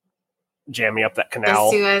boat jamming up that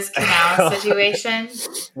canal. The Suez Canal situation.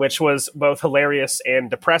 Which was both hilarious and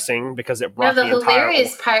depressing because it brought the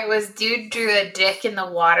hilarious part was dude drew a dick in the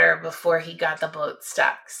water before he got the boat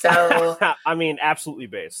stuck. So I mean, absolutely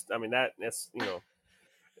based. I mean, that's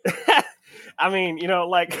I mean,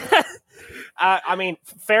 like I mean,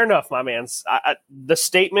 fair enough, my man. The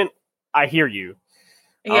statement, I hear you.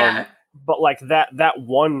 Yeah. But like that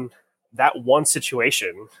one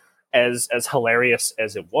situation, as hilarious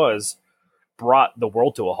as it was, brought the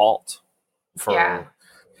world to a halt.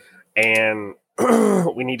 And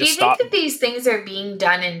we need to stop. Do you think that these things are being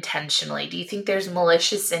done intentionally? Do you think there's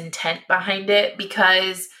malicious intent behind it?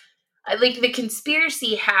 Because I like the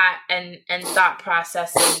conspiracy hat and thought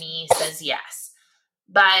process in me says yes.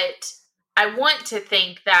 But I want to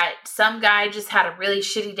think that some guy just had a really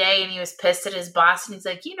shitty day and he was pissed at his boss and he's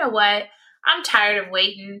like, you know what? I'm tired of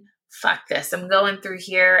waiting. Fuck this. I'm going through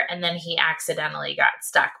here. And then he accidentally got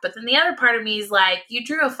stuck. But then the other part of me is like, you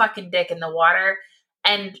drew a fucking dick in the water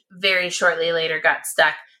and very shortly later got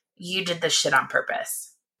stuck. You did this shit on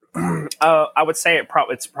purpose. I would say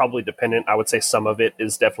it's probably dependent. I would say some of it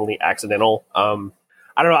is definitely accidental.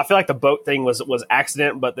 I don't know. I feel like the boat thing was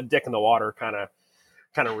accident, but the dick in the water kind of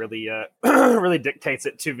really really dictates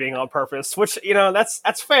it to being on purpose. Which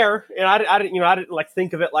that's fair. And I didn't like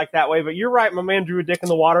think of it like that way. But you're right. My man drew a dick in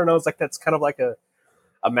the water, and I was like, that's kind of like a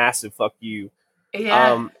massive fuck you.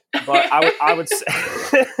 Yeah. But I would say,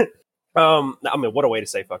 I mean, what a way to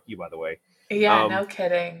say fuck you, by the way. Yeah, no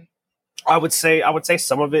kidding. I would say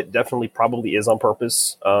some of it definitely probably is on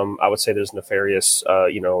purpose. I would say there's nefarious,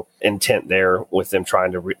 intent there with them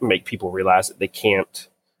trying to make people realize that they can't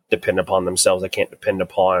depend upon themselves. They can't depend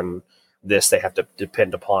upon this. They have to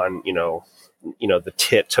depend upon, the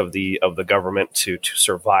tit of the government to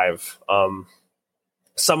survive.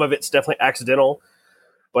 Some of it's definitely accidental,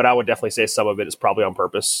 but I would definitely say some of it is probably on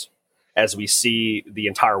purpose, as we see the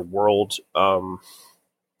entire world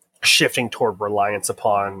shifting toward reliance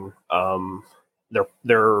upon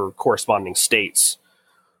their corresponding states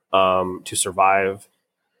to survive.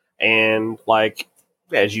 And like,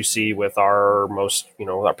 as you see with our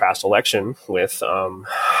past election with,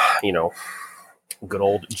 good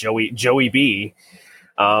old Joey B.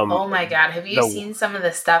 Oh my God. Have you seen some of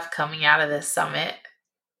the stuff coming out of this summit?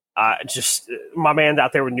 Just my man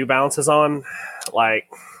out there with New Balances on, like,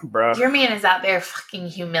 bro. Your man is out there fucking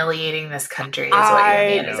humiliating this country. Is what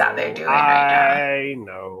your man is out there doing right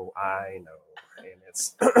now. I know, and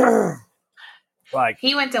it's like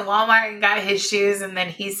he went to Walmart and got his shoes, and then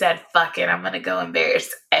he said, "Fuck it, I'm gonna go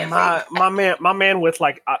embarrass everybody." My man with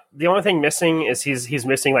like the only thing missing is he's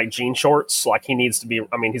missing like jean shorts. Like he needs to be.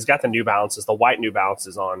 I mean, he's got the New Balances, the white New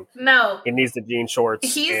Balances on. No, he needs the jean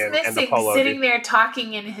shorts. He's missing and the polo, sitting there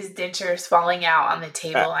talking and his dentures falling out on the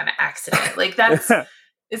table on accident. Like that's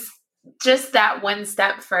it's just that one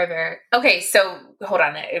step further. Okay, so hold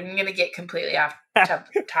on, I'm gonna get completely off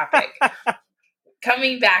topic.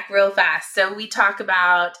 Coming back real fast. So we talk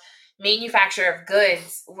about manufacture of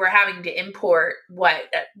goods. We're having to import, what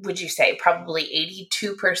would you say, probably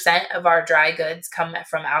 82% of our dry goods come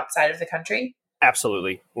from outside of the country?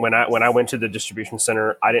 Absolutely. When I went to the distribution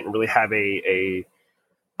center, I didn't really have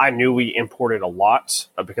I knew we imported a lot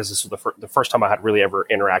because this was the first time I had really ever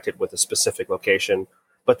interacted with a specific location.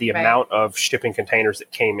 But the amount of shipping containers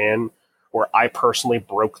that came in, where I personally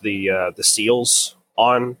broke the seals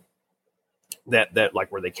on that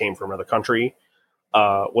like where they came from another country,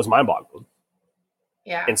 was mind-boggling.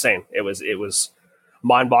 Yeah, insane. It was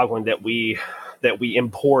mind-boggling that we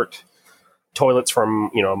import toilets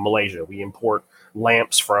from Malaysia, we import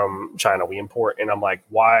lamps from China, we import, and I'm like,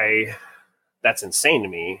 why? That's insane to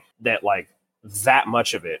me. That like that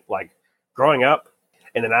much of it. Like growing up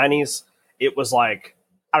in the 90s, it was like,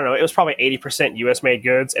 I don't know, it was probably 80% US made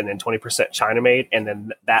goods and then 20% China made, and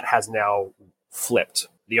then that has now flipped.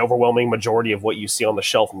 The overwhelming majority of what you see on the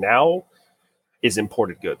shelf now is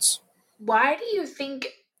imported goods. Why do you think,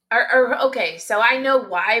 okay, so I know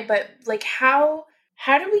why, but like how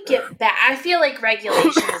do we get that? I feel like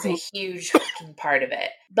regulation is a huge fucking part of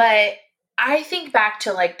it. But I think back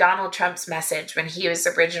to like Donald Trump's message when he was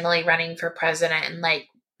originally running for president, and like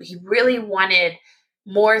he really wanted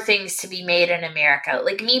more things to be made in America.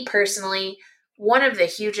 Like me personally, one of the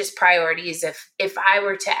hugest priorities, if I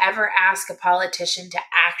were to ever ask a politician to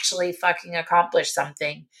actually fucking accomplish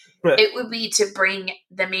something, it would be to bring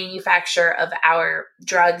the manufacture of our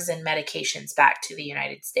drugs and medications back to the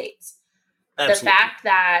United States. Absolutely. The fact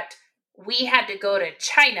that we had to go to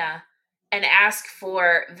China and ask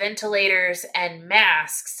for ventilators and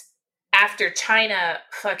masks after China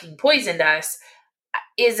fucking poisoned us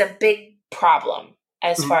is a big problem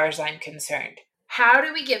as far as I'm concerned. How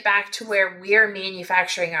do we get back to where we're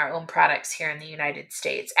manufacturing our own products here in the United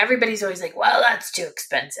States? Everybody's always like, well, that's too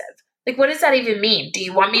expensive. Like, what does that even mean? Do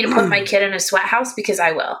you want me to put my kid in a sweat house? Because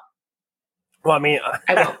I will. Well, I mean,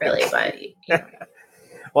 I won't really, but.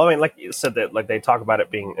 Well, I mean, like you said, that like they talk about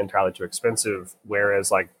it being entirely too expensive,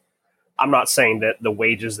 whereas like I'm not saying that the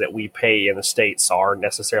wages that we pay in the States are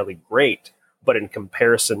necessarily great, but in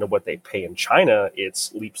comparison to what they pay in China,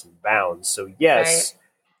 it's leaps and bounds. So yes. Right.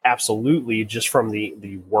 Absolutely, just from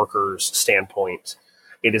the workers' standpoint,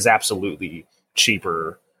 it is absolutely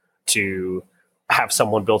cheaper to have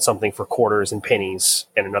someone build something for quarters and pennies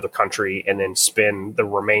in another country and then spend the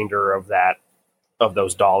remainder of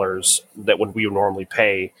those dollars that would we normally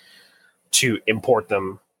pay to import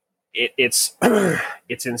them. It's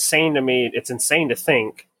it's insane to me. It's insane to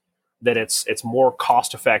think that it's more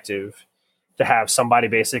cost effective to have somebody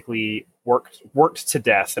basically worked to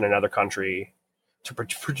death in another country to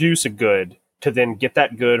produce a good, to then get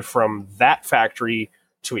that good from that factory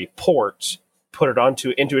to a port put it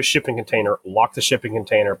into a shipping container, lock the shipping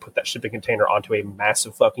container, put that shipping container onto a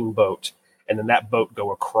massive fucking boat, and then that boat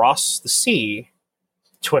go across the sea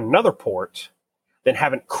to another port, then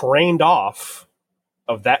have it craned off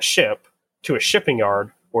of that ship to a shipping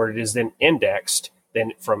yard where it is then indexed.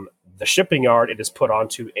 Then from the shipping yard, it is put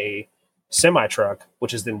onto a semi-truck,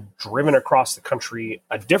 which is then driven across the country,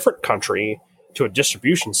 a different country, to a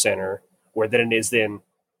distribution center, where then it is then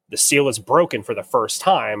the seal is broken for the first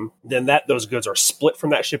time. Then those goods are split from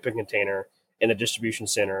that shipping container in the distribution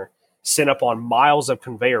center, sent up on miles of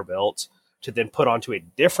conveyor belts to then put onto a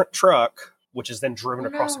different truck, which is then driven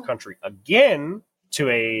across the country again to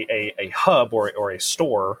a hub or a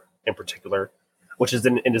store in particular, which is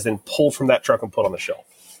then pulled from that truck and put on the shelf.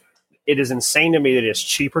 It is insane to me that it's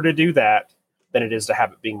cheaper to do that than it is to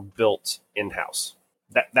have it being built in-house.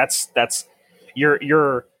 That's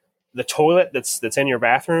the toilet that's in your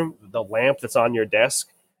bathroom, the lamp that's on your desk,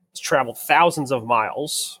 it's traveled thousands of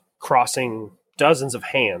miles, crossing dozens of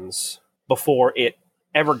hands before it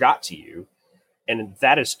ever got to you. And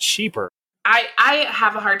that is cheaper. I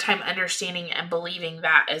have a hard time understanding and believing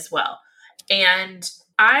that as well. And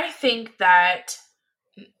I think that,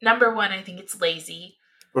 number one, I think it's lazy.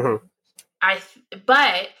 Mm-hmm.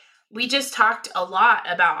 But we just talked a lot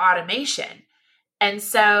about automation. And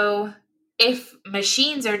so if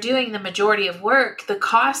machines are doing the majority of work, the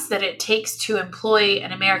cost that it takes to employ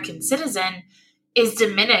an American citizen is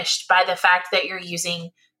diminished by the fact that you're using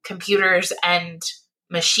computers and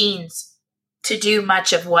machines to do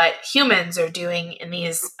much of what humans are doing in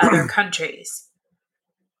these other countries.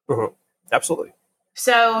 Mm-hmm. Absolutely.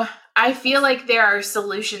 So I feel like there are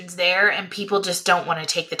solutions there, and people just don't want to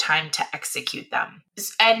take the time to execute them.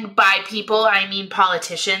 And by people, I mean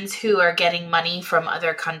politicians who are getting money from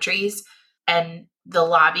other countries and the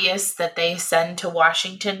lobbyists that they send to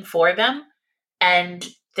Washington for them. And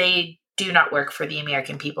they do not work for the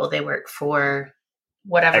American people. They work for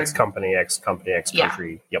whatever. X company, X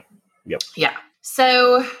country. Yep. Yeah.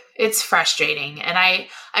 So it's frustrating. And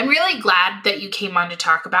I'm really glad that you came on to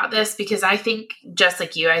talk about this, because I think, just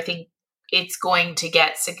like you, I think it's going to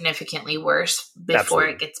get significantly worse before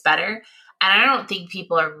it gets better. And I don't think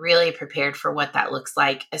people are really prepared for what that looks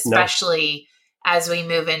like, especially as we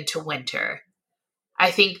move into winter. I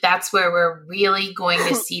think that's where we're really going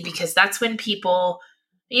to see, because that's when people,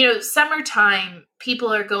 summertime,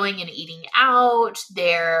 people are going and eating out.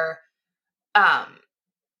 They're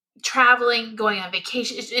traveling, going on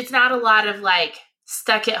vacation. It's not a lot of like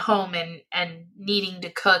stuck at home and needing to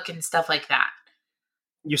cook and stuff like that.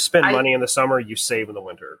 You spend money in the summer, you save in the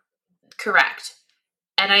winter. Correct.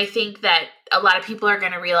 And I think that a lot of people are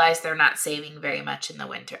going to realize they're not saving very much in the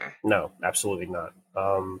winter. No, absolutely not.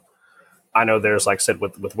 I know there's, like I said,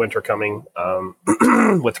 with winter coming,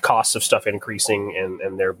 with costs of stuff increasing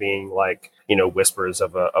and there being whispers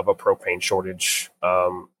of a propane shortage,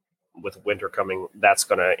 with winter coming, that's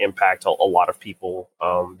going to impact a lot of people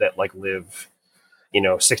that live,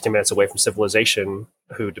 60 minutes away from civilization,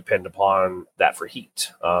 who depend upon that for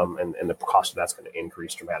heat. And the cost of that's going to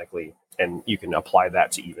increase dramatically. And you can apply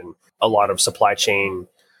that to even a lot of supply chain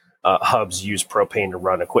hubs use propane to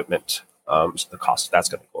run equipment. So the cost of that's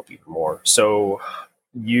going to go up even more. So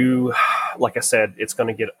like I said,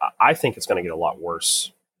 I think it's going to get a lot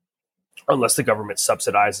worse unless the government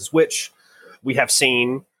subsidizes, which we have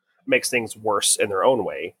seen makes things worse in their own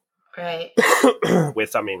way. Right.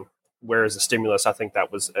 Whereas the stimulus, I think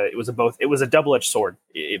that was it was a double-edged sword.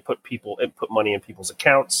 It put money in people's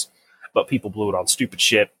accounts, but people blew it on stupid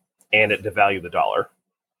shit, and it devalued the dollar.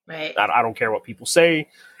 Right. I don't care what people say,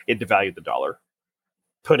 it devalued the dollar.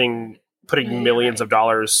 Putting millions of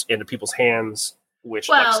dollars into people's hands, which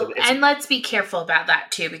and let's be careful about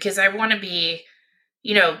that too, because I want to be,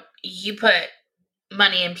 you put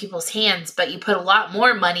money in people's hands, but you put a lot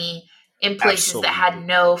more money in places that had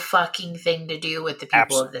no fucking thing to do with the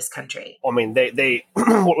people of this country. I mean, they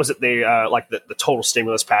what was it? They the total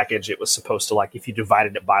stimulus package. It was supposed to, if you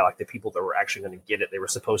divided it by the people that were actually going to get it, they were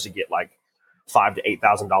supposed to get $5,000 to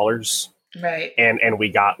 $8,000. Right. And we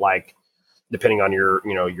got depending on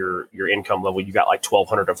your income level, you got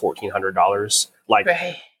 $1,200 to $1,400.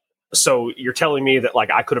 Right. So you're telling me that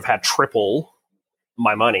I could have had triple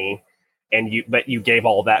my money, but you gave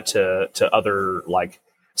all that to other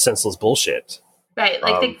senseless bullshit. Right.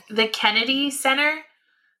 The Kennedy Center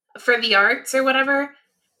for the Arts or whatever,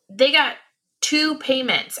 they got 2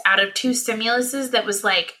 payments out of 2 stimuluses that was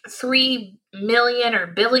 $3 million or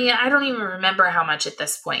billion. I don't even remember how much at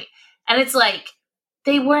this point. And it's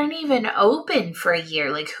they weren't even open for a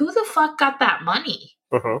year. Who the fuck got that money?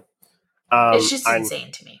 Mm-hmm. It's just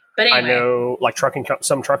insane to me. But anyway. I know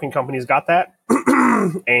some trucking companies got that.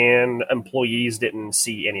 and employees didn't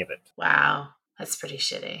see any of it. Wow, that's pretty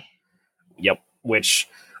shitty. Yep, which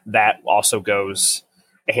that also goes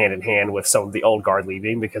hand in hand with some of the old guard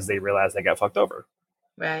leaving because they realized they got fucked over.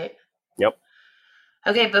 Right. Yep.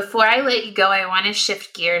 Okay, before I let you go, I want to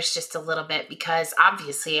shift gears just a little bit because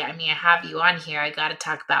obviously, I mean, I have you on here. I got to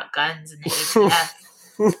talk about guns and the ATF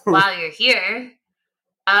while you're here.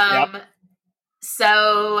 Yep.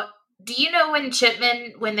 So, do you know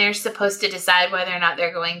when they're supposed to decide whether or not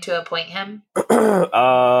they're going to appoint him? Not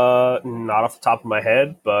off the top of my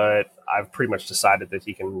head, but I've pretty much decided that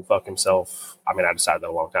he can fuck himself. I mean, I decided that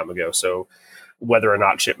a long time ago. So, whether or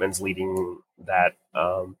not Chipman's leading that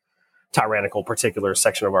tyrannical particular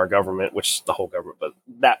section of our government, which is the whole government, but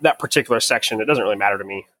that particular section, it doesn't really matter to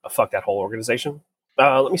me. Fuck that whole organization.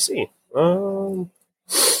 Let me see.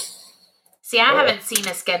 See, I haven't seen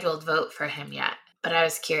a scheduled vote for him yet, but I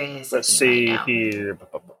was curious. Let's see here.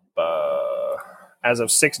 As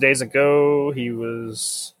of 6 days ago, he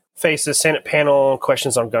faces Senate panel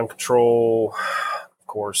questions on gun control, of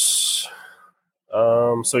course.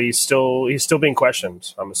 So he's still being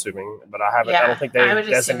questioned, I'm assuming, but I don't think they've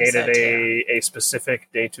designated a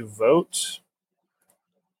specific day to vote.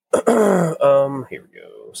 Here we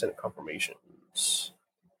go. Senate confirmations.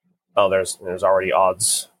 Oh, there's already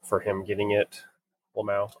odds for him getting it. Well,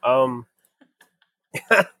 now,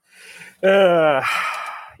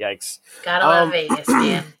 yikes! Gotta love Vegas,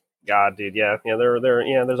 man. God, dude, yeah,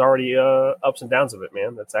 there's already ups and downs of it,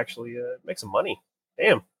 man. That's actually make some money.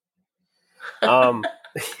 Damn.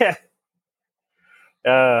 Yeah.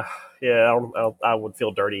 I would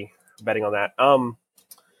feel dirty betting on that.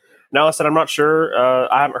 Now I said I'm not sure.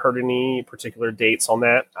 I haven't heard any particular dates on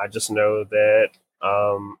that. I just know that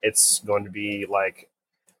it's going to be like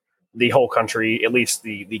the whole country, at least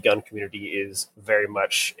the gun community, is very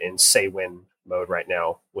much in say when mode right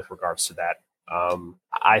now with regards to that.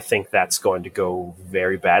 I think that's going to go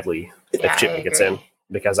very badly if Chipman gets in,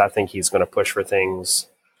 because I think he's going to push for things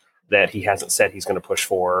that he hasn't said he's going to push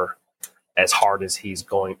for as hard as he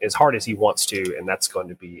wants to, and that's going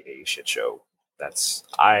to be a shit show.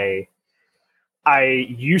 I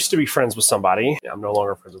used to be friends with somebody. I'm no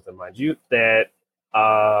longer friends with them, mind you. That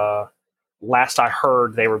last I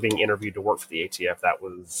heard, they were being interviewed to work for the ATF. That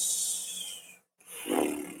was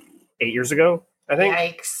 8 years ago, I think.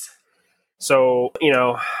 Yikes. So,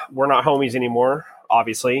 we're not homies anymore,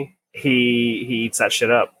 obviously. He eats that shit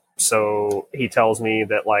up. So he tells me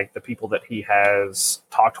that, like, the people that he has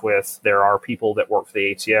talked with, there are people that work for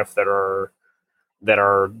the ATF that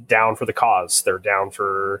are down for the cause. They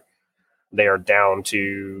are down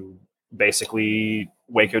to basically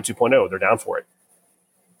Waco 2.0. They're down for it.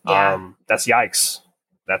 Yeah. That's yikes.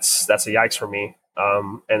 That's a yikes for me.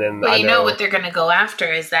 And then well, you know what they're going to go after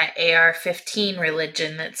is that AR-15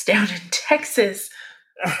 religion that's down in Texas.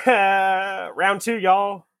 Round 2,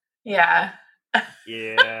 y'all. Yeah.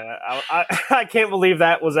 Yeah, I can't believe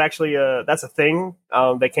that was actually that's a thing.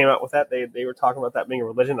 They came out with that. They were talking about that being a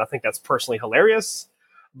religion. I think that's personally hilarious.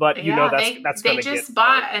 But that's they just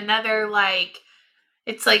bought another, like,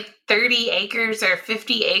 it's like 30 acres or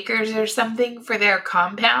 50 acres or something for their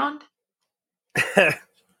compound. Yikes.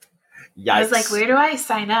 I was like, where do I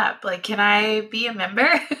sign up? Like, can I be a member?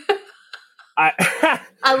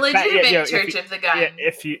 A legitimate church of the gun. Yeah,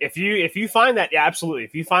 if you find that, yeah, absolutely.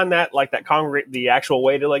 If you find that, like, that congregate, the actual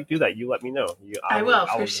way to, like, do that, you let me know. I will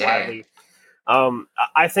for sure. Gladly,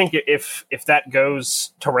 I think if that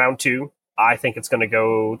goes to round 2, I think it's going to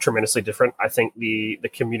go tremendously different. I think the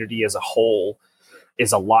community as a whole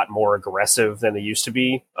is a lot more aggressive than they used to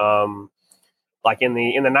be. Like in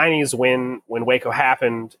the 90s when Waco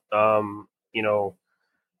happened,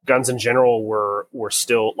 guns in general were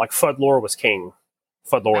still, like, Fud lore was king.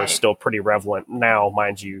 Fud lore is still pretty prevalent now,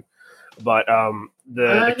 mind you. But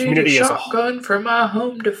the community is a shotgun for my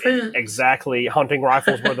home defense. Exactly. Hunting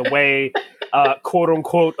rifles were the way. Quote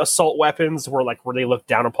unquote assault weapons were like where they looked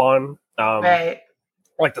down upon. Right.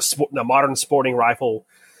 Like the modern sporting rifle,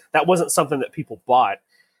 that wasn't something that people bought.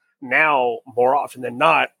 Now, more often than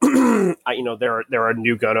not, there are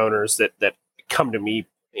new gun owners that come to me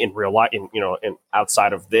in real life, and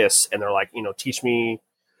outside of this, and they're like, teach me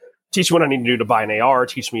what I need to do to buy an AR.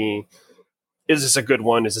 Teach me, is this a good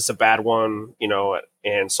one? Is this a bad one?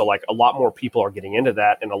 And so, like, a lot more people are getting into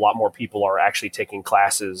that, and a lot more people are actually taking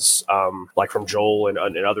classes, like from Joel and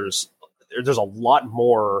others. There's a lot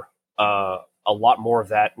more of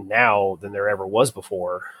that now than there ever was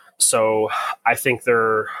before. So I think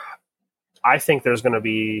there's going to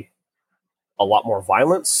be a lot more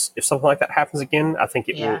violence if something like that happens again. I think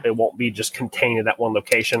it won't be just contained in that one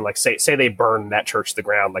location. Like say they burn that church to the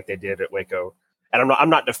ground like they did at Waco. And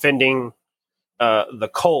I'm not defending the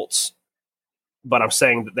Colts, but I'm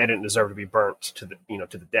saying that they didn't deserve to be burnt to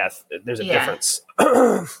the death. There's a difference.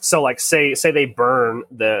 So like say they burn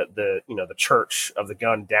the church of the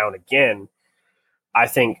gun down again. I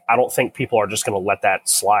don't think people are just going to let that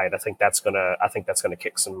slide. I think that's gonna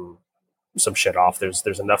kick some shit off.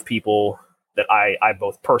 There's enough people that I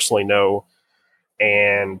both personally know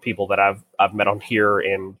and people that I've met on here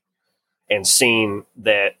and seen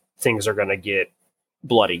that things are going to get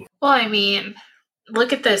bloody. Well, I mean,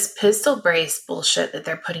 look at this pistol brace bullshit that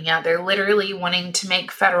they're putting out. They're literally wanting to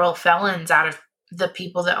make federal felons out of the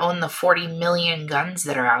people that own the 40 million guns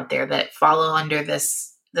that are out there that follow under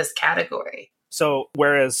this category. So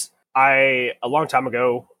whereas a long time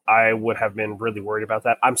ago, I would have been really worried about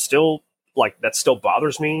that. I'm still that still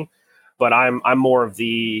bothers me, but I've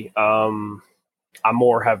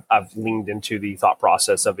leaned into the thought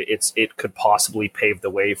process of it could possibly pave the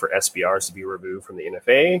way for SBRs to be removed from the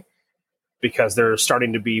NFA because they're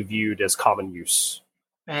starting to be viewed as common use.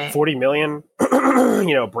 Right. 40 million,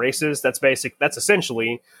 braces. That's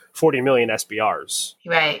essentially 40 million SBRs.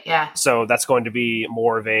 Right. Yeah. So that's going to be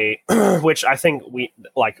more of a, which I think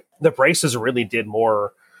the braces really did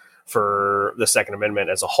more for the Second Amendment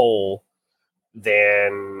as a whole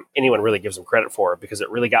than anyone really gives them credit for, because it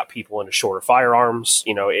really got people into shorter firearms.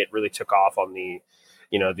 It really took off on the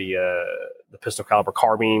pistol caliber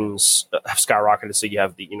carbines have skyrocketed. So you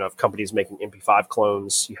have companies making MP5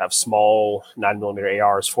 clones. You have small 9mm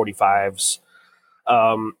ARs, 45s,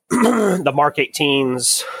 the Mark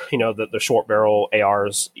 18s, the short barrel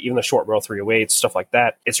ARs, even the short barrel 308s, stuff like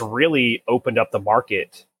that. It's really opened up the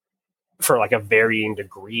market for a varying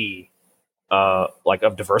degree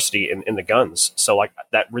of diversity in the guns. So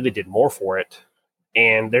that really did more for it.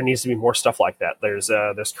 And there needs to be more stuff like that. There's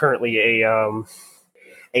currently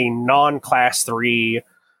a non-class 3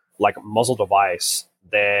 muzzle device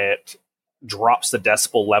that drops the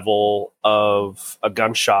decibel level of a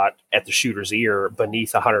gunshot at the shooter's ear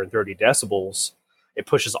beneath 130 decibels. It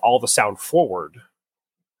pushes all the sound forward.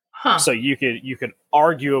 Huh. So you could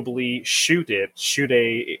arguably shoot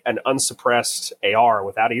an unsuppressed AR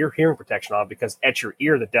without ear hearing protection on, because at your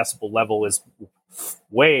ear the decibel level is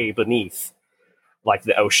way beneath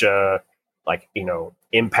the OSHA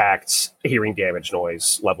impacts hearing damage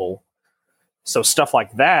noise level. So stuff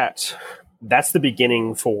like that, that's the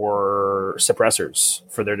beginning for suppressors,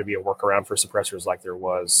 for there to be a workaround for suppressors like there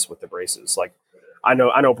was with the braces. I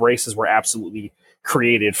know braces were absolutely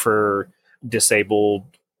created for disabled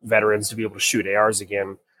veterans to be able to shoot ARs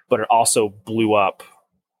again, but it also blew up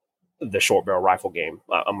the short barrel rifle game.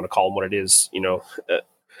 I'm going to call them what it is.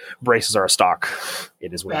 Braces are a stock.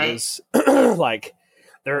 It is what it is.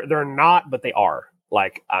 They're not, but they are.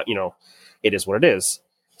 It is what it is.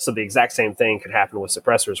 So the exact same thing could happen with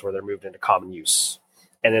suppressors, where they're moved into common use.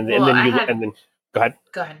 And then go ahead.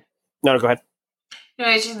 Go ahead. No, go ahead. No,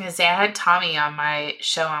 I was just going to say, I had Tommy on my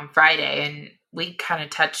show on Friday, and we kind of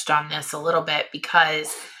touched on this a little bit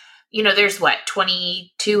because, there's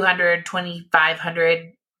 2,200,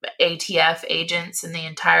 2,500 ATF agents in the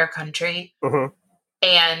entire country,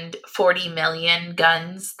 and 40 million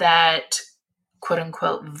guns that quote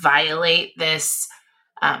unquote violate this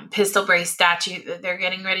pistol brace statute that they're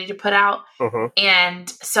getting ready to put out. And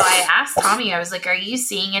so I asked Tommy, I was like, are you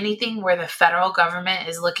seeing anything where the federal government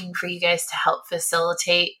is looking for you guys to help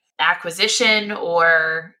facilitate acquisition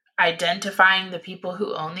or identifying the people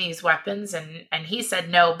who own these weapons? And he said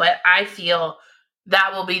no, but I feel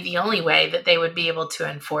that will be the only way that they would be able to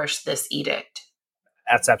enforce this edict.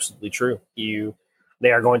 That's absolutely true.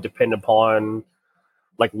 They are going to depend upon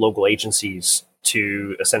local agencies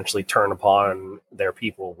to essentially turn upon their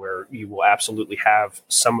people, where you will absolutely have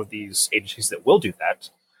some of these agencies that will do that,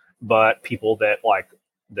 but people that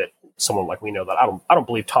someone like we know that I don't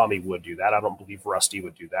believe Tommy would do that. I don't believe Rusty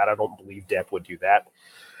would do that. I don't believe Depp would do that.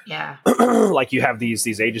 Yeah. You have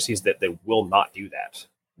these agencies that will not do that,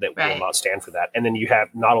 right. will not stand for that. And then you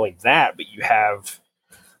have not only that, but you have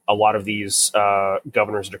a lot of these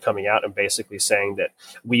governors that are coming out and basically saying that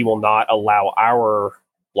we will not allow our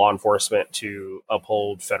law enforcement to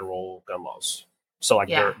uphold federal gun laws. So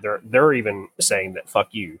they're even saying that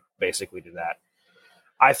fuck you, basically, to that.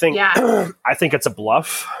 I think I think it's a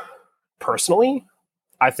bluff. Personally,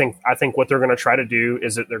 I think what they're going to try to do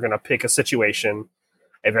is that they're going to pick a situation,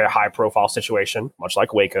 a very high profile situation, much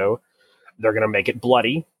like Waco. They're going to make it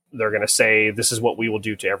bloody. They're going to say this is what we will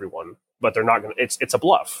do to everyone, but they're not going to. It's a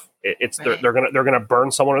bluff. They're going to burn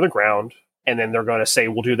someone to the ground. And then they're going to say,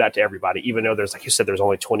 we'll do that to everybody, even though there's, like you said, there's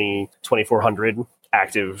only 2,400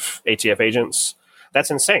 active ATF agents. That's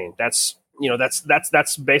insane. That's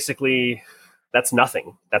basically, that's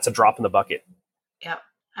nothing. That's a drop in the bucket. Yep.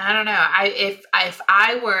 I don't know. If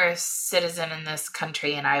I were a citizen in this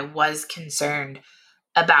country and I was concerned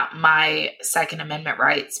about my Second Amendment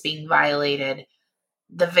rights being violated,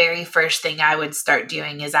 the very first thing I would start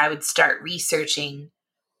doing is I would start researching,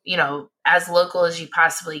 as local as you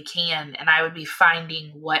possibly can. And I would be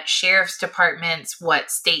finding what sheriff's departments,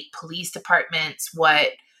 what state police departments, what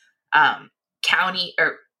county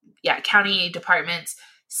departments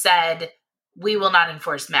said, we will not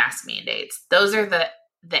enforce mask mandates. Those are the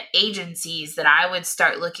agencies that I would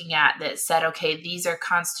start looking at that said, okay, these are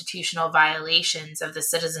constitutional violations of the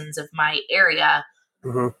citizens of my area.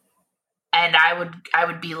 Mm-hmm. And I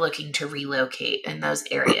would be looking to relocate in those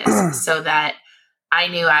areas so that I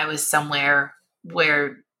knew I was somewhere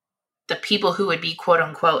where the people who would be quote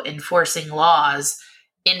unquote enforcing laws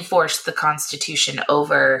enforced the Constitution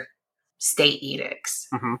over state edicts.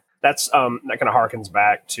 Mm-hmm. That's that kind of harkens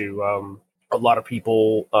back to a lot of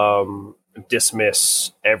people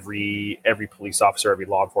dismiss every police officer, every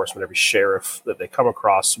law enforcement, every sheriff that they come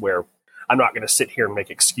across, where I'm not going to sit here and make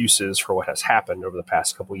excuses for what has happened over the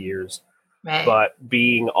past couple of years. Right. But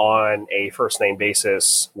being on a first name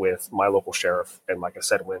basis with my local sheriff, and like I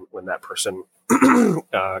said, when that person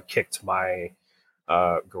kicked my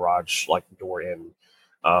garage door in,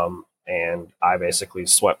 and I basically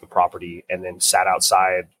swept the property and then sat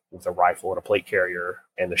outside with a rifle and a plate carrier,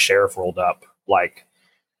 and the sheriff rolled up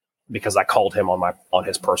because I called him on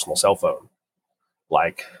his personal cell phone.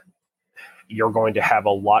 You're going to have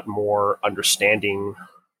a lot more understanding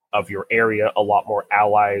of your area, a lot more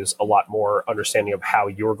allies, a lot more understanding of how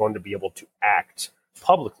you're going to be able to act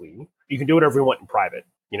publicly. You can do whatever you want in private,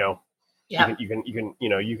 Yeah. You can,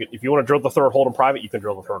 if you want to drill the third hole in private, you can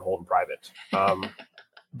drill the third hole in private.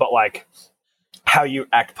 But how you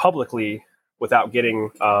act publicly without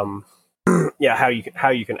getting, how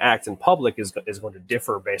you can act in public is going to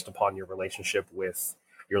differ based upon your relationship with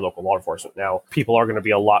your local law enforcement. Now, people are going to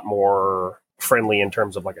be a lot more friendly in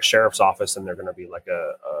terms of a sheriff's office, and they're going to be like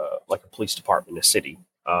a police department in a city.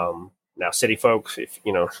 Now, city folks, if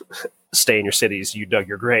stay in your cities, you dug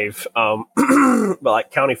your grave.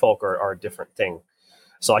 But county folk are a different thing.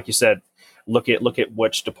 So, like you said, look at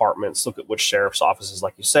which departments, look at which sheriff's offices,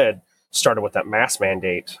 like you said, started with that mask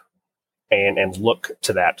mandate, and look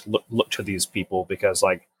to that, look to these people, because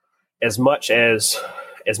as much as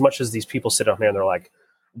these people sit down there and they're like,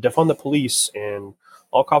 defund the police and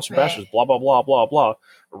all cops are bastards, blah, blah, blah, blah, blah.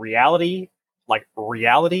 Reality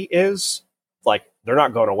is they're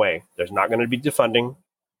not going away. There's not going to be defunding.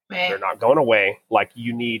 Right. They're not going away.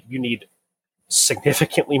 You need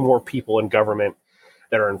significantly more people in government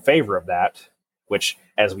that are in favor of that, which,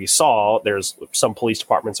 as we saw, there's some police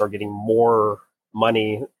departments are getting more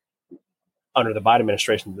money under the Biden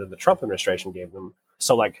administration than the Trump administration gave them.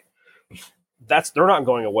 So they're not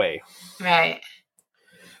going away. Right.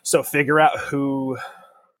 So figure out who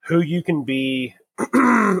you can be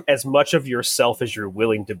as much of yourself as you're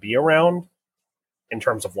willing to be around in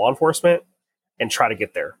terms of law enforcement, and try to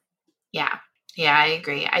get there. Yeah. Yeah, I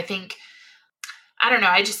agree. I think, I don't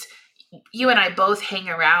know, you and I both hang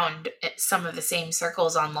around some of the same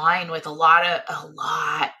circles online with a lot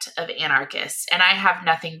of anarchists. And I have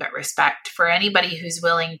nothing but respect for anybody who's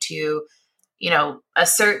willing to,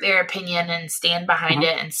 assert their opinion and stand behind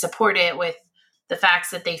it and support it with the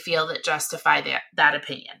facts that they feel that justify that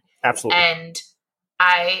opinion. Absolutely. And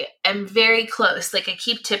I am very close. I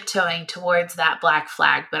keep tiptoeing towards that black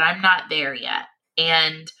flag, but I'm not there yet.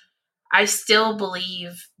 And I still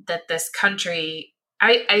believe that this country,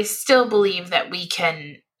 I still believe that we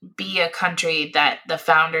can be a country that the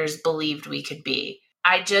founders believed we could be.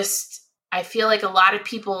 I feel like a lot of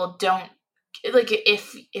people don't,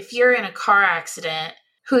 if you're in a car accident,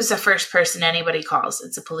 who's the first person anybody calls?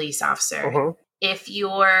 It's a police officer. Mm-hmm. If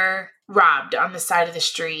you're robbed on the side of the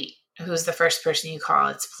street, who's the first person you call?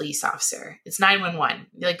 It's a police officer. It's 911.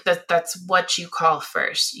 That's what you call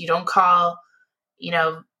first. You don't call,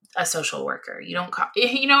 a social worker. You don't call,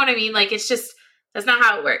 you know what I mean? It's just, that's not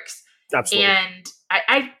how it works. Absolutely. And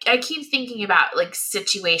I keep thinking about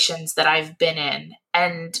situations that I've been in,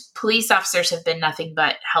 and police officers have been nothing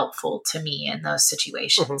but helpful to me in those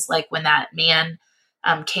situations. Mm-hmm. When that man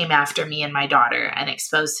came after me and my daughter and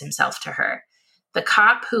exposed himself to her. The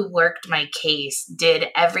cop who worked my case did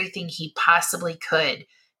everything he possibly could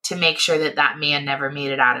to make sure that man never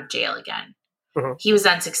made it out of jail again. Mm-hmm. He was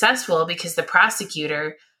unsuccessful because the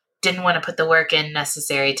prosecutor didn't want to put the work in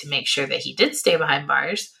necessary to make sure that he did stay behind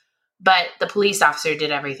bars. But the police officer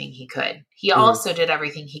did everything he could. He also did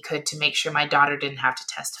everything he could to make sure my daughter didn't have to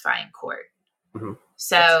testify in court. Mm-hmm.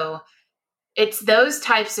 So it's those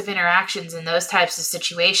types of interactions and those types of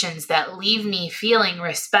situations that leave me feeling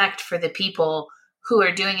respect for the people who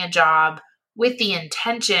are doing a job with the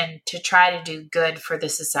intention to try to do good for the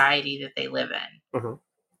society that they live in. Mm-hmm.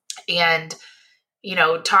 And,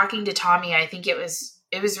 talking to Tommy, I think it was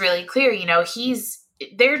really clear,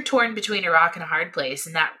 they're torn between a rock and a hard place.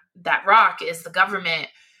 And that rock is the government,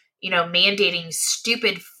 mandating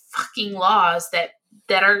stupid fucking laws that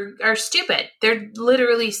are stupid. They're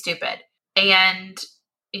literally stupid. And,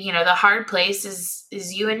 the hard place is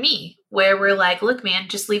you and me, where we're like, look, man,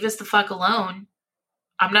 just leave us the fuck alone.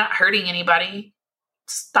 I'm not hurting anybody.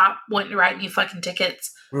 Stop wanting to write me fucking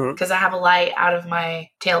tickets because I have a light out of my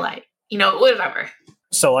taillight. Whatever.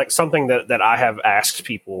 So, like, something that I have asked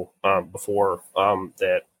people before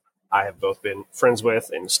that I have both been friends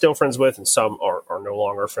with and still friends with, and some are no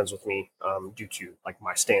longer friends with me due to, like,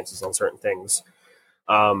 my stances on certain things.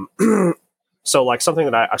 So, like, something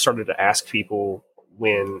that I started to ask people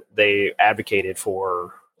when they advocated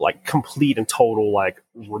for, like, complete and total, like,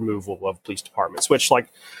 removal of police departments, which, like,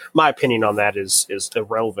 my opinion on that is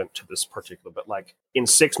irrelevant to this particular, but, like, in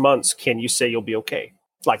 6 months, can you say you'll be okay?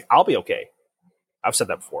 Like, I'll be okay. I've said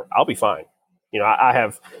that before. I'll be fine. I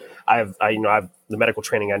have the medical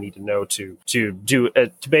training I need to know to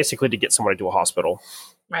basically to get somebody to a hospital.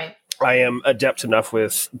 Right. I am adept enough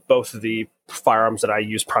with both of the firearms that I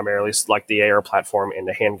use primarily, like the AR platform and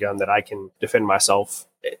the handgun, that I can defend myself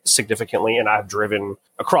significantly. And I've driven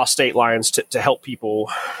across state lines to help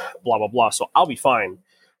people, blah, blah, blah. So I'll be fine.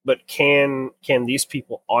 But can these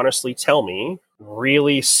people honestly tell me,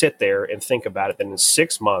 really sit there and think about it, that in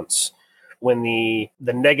 6 months, when the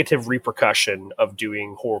negative repercussion of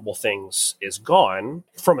doing horrible things is gone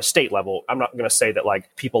from a state level, I'm not going to say that,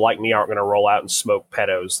 like, people like me aren't going to roll out and smoke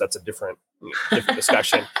pedos. That's a different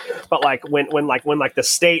discussion. But, like, when the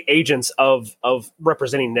state agents of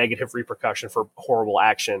representing negative repercussion for horrible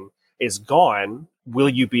action is gone, will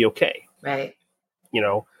you be okay? Right.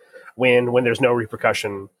 When there's no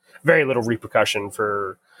repercussion, very little repercussion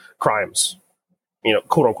for crimes,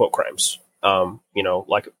 quote unquote crimes,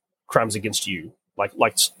 like crimes against you, like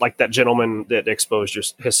that gentleman that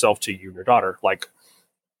exposed himself to you and your daughter. Like,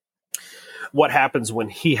 what happens when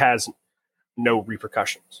he has no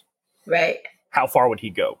repercussions? Right. How far would he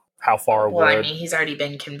go? How far would... I mean, he's already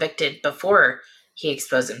been convicted before he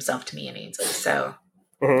exposed himself to me and Ainsley, so...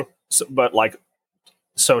 Mm-hmm.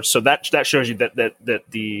 So that shows you that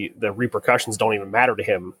the repercussions don't even matter to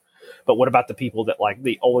him. But what about the people that, like,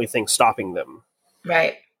 the only thing stopping them...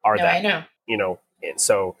 Right. I know. And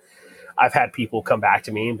so I've had people come back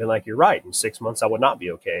to me and be like, you're right, in 6 months I would not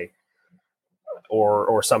be okay.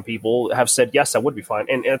 Or some people have said, yes, I would be fine.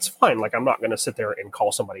 And it's fine. Like, I'm not going to sit there and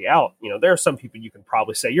call somebody out. There are some people you can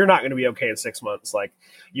probably say, you're not going to be okay in 6 months. Like,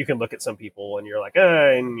 you can look at some people and you're like,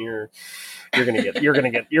 and you're going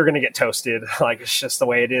to get toasted. Like, it's just the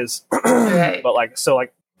way it is. Right. But, like, so,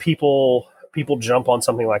 like, people jump on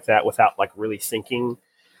something like that without, like, really thinking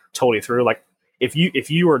totally through. Like, if you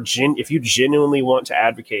genuinely want to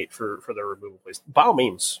advocate for the removal of police, by all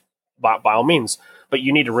means, but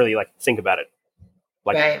you need to really, like, think about it,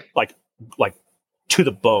 like, right. like to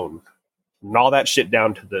the bone, gnaw that shit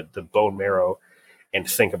down to the bone marrow, and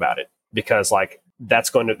think about it, because, like, that's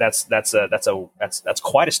quite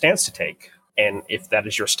a stance to take. And if that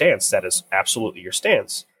is your stance, that is absolutely your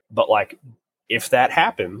stance. But, like, if that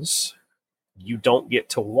happens, you don't get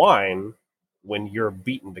to whine when you're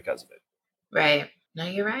beaten because of it. Right. No,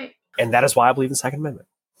 you're right. And that is why I believe in the Second Amendment.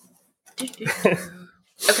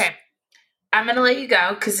 Okay. I'm going to let you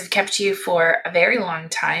go because I've kept you for a very long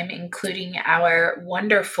time, including our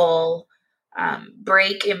wonderful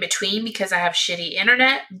break in between because I have shitty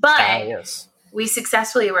internet. But yes, we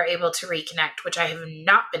successfully were able to reconnect, which I have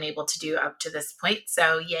not been able to do up to this point.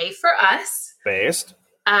 So yay for us. Based.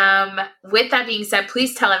 With that being said,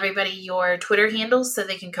 please tell everybody your Twitter handles so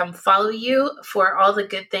they can come follow you for all the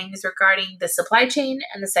good things regarding the supply chain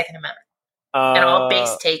and the Second Amendment and all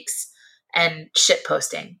base takes and shit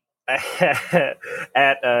posting. At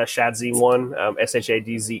Shadzey1,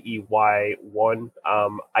 SHADZEY1.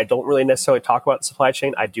 I don't really necessarily talk about the supply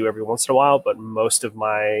chain. I do every once in a while, but most of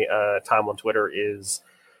my time on Twitter is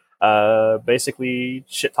basically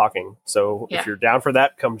shit talking. So if you're down for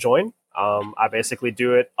that, come join. I basically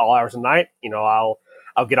do it all hours of the night.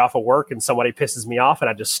 I'll get off of work and somebody pisses me off and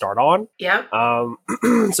I just start on. Yeah.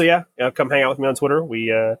 So come hang out with me on Twitter.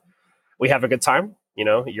 We have a good time.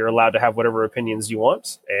 You're allowed to have whatever opinions you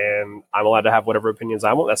want, and I'm allowed to have whatever opinions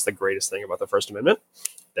I want. That's the greatest thing about the First Amendment.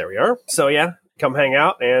 There we are. So come hang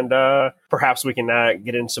out, and perhaps we can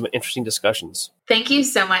get into some interesting discussions. Thank you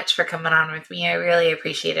so much for coming on with me. I really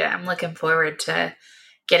appreciate it. I'm looking forward to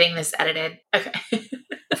getting this edited. Okay.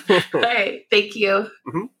 All right. Thank you.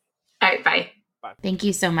 Mm-hmm. All right. Bye. Bye. Thank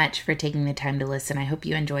you so much for taking the time to listen. I hope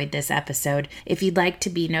you enjoyed this episode. If you'd like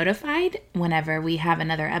to be notified whenever we have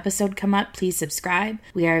another episode come up, please subscribe.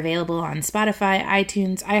 We are available on Spotify,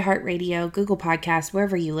 iTunes, iHeartRadio, Google Podcasts,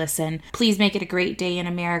 wherever you listen. Please make it a great day in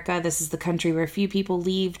America. This is the country where few people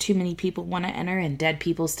leave, too many people want to enter, and dead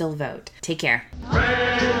people still vote. Take care.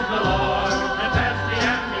 Praise the Lord, and pass the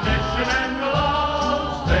ammunition, and we'll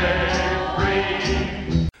all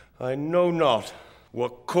stay free. I know not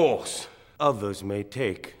what course others may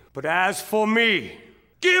take, but as for me,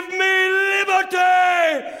 give me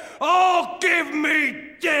liberty!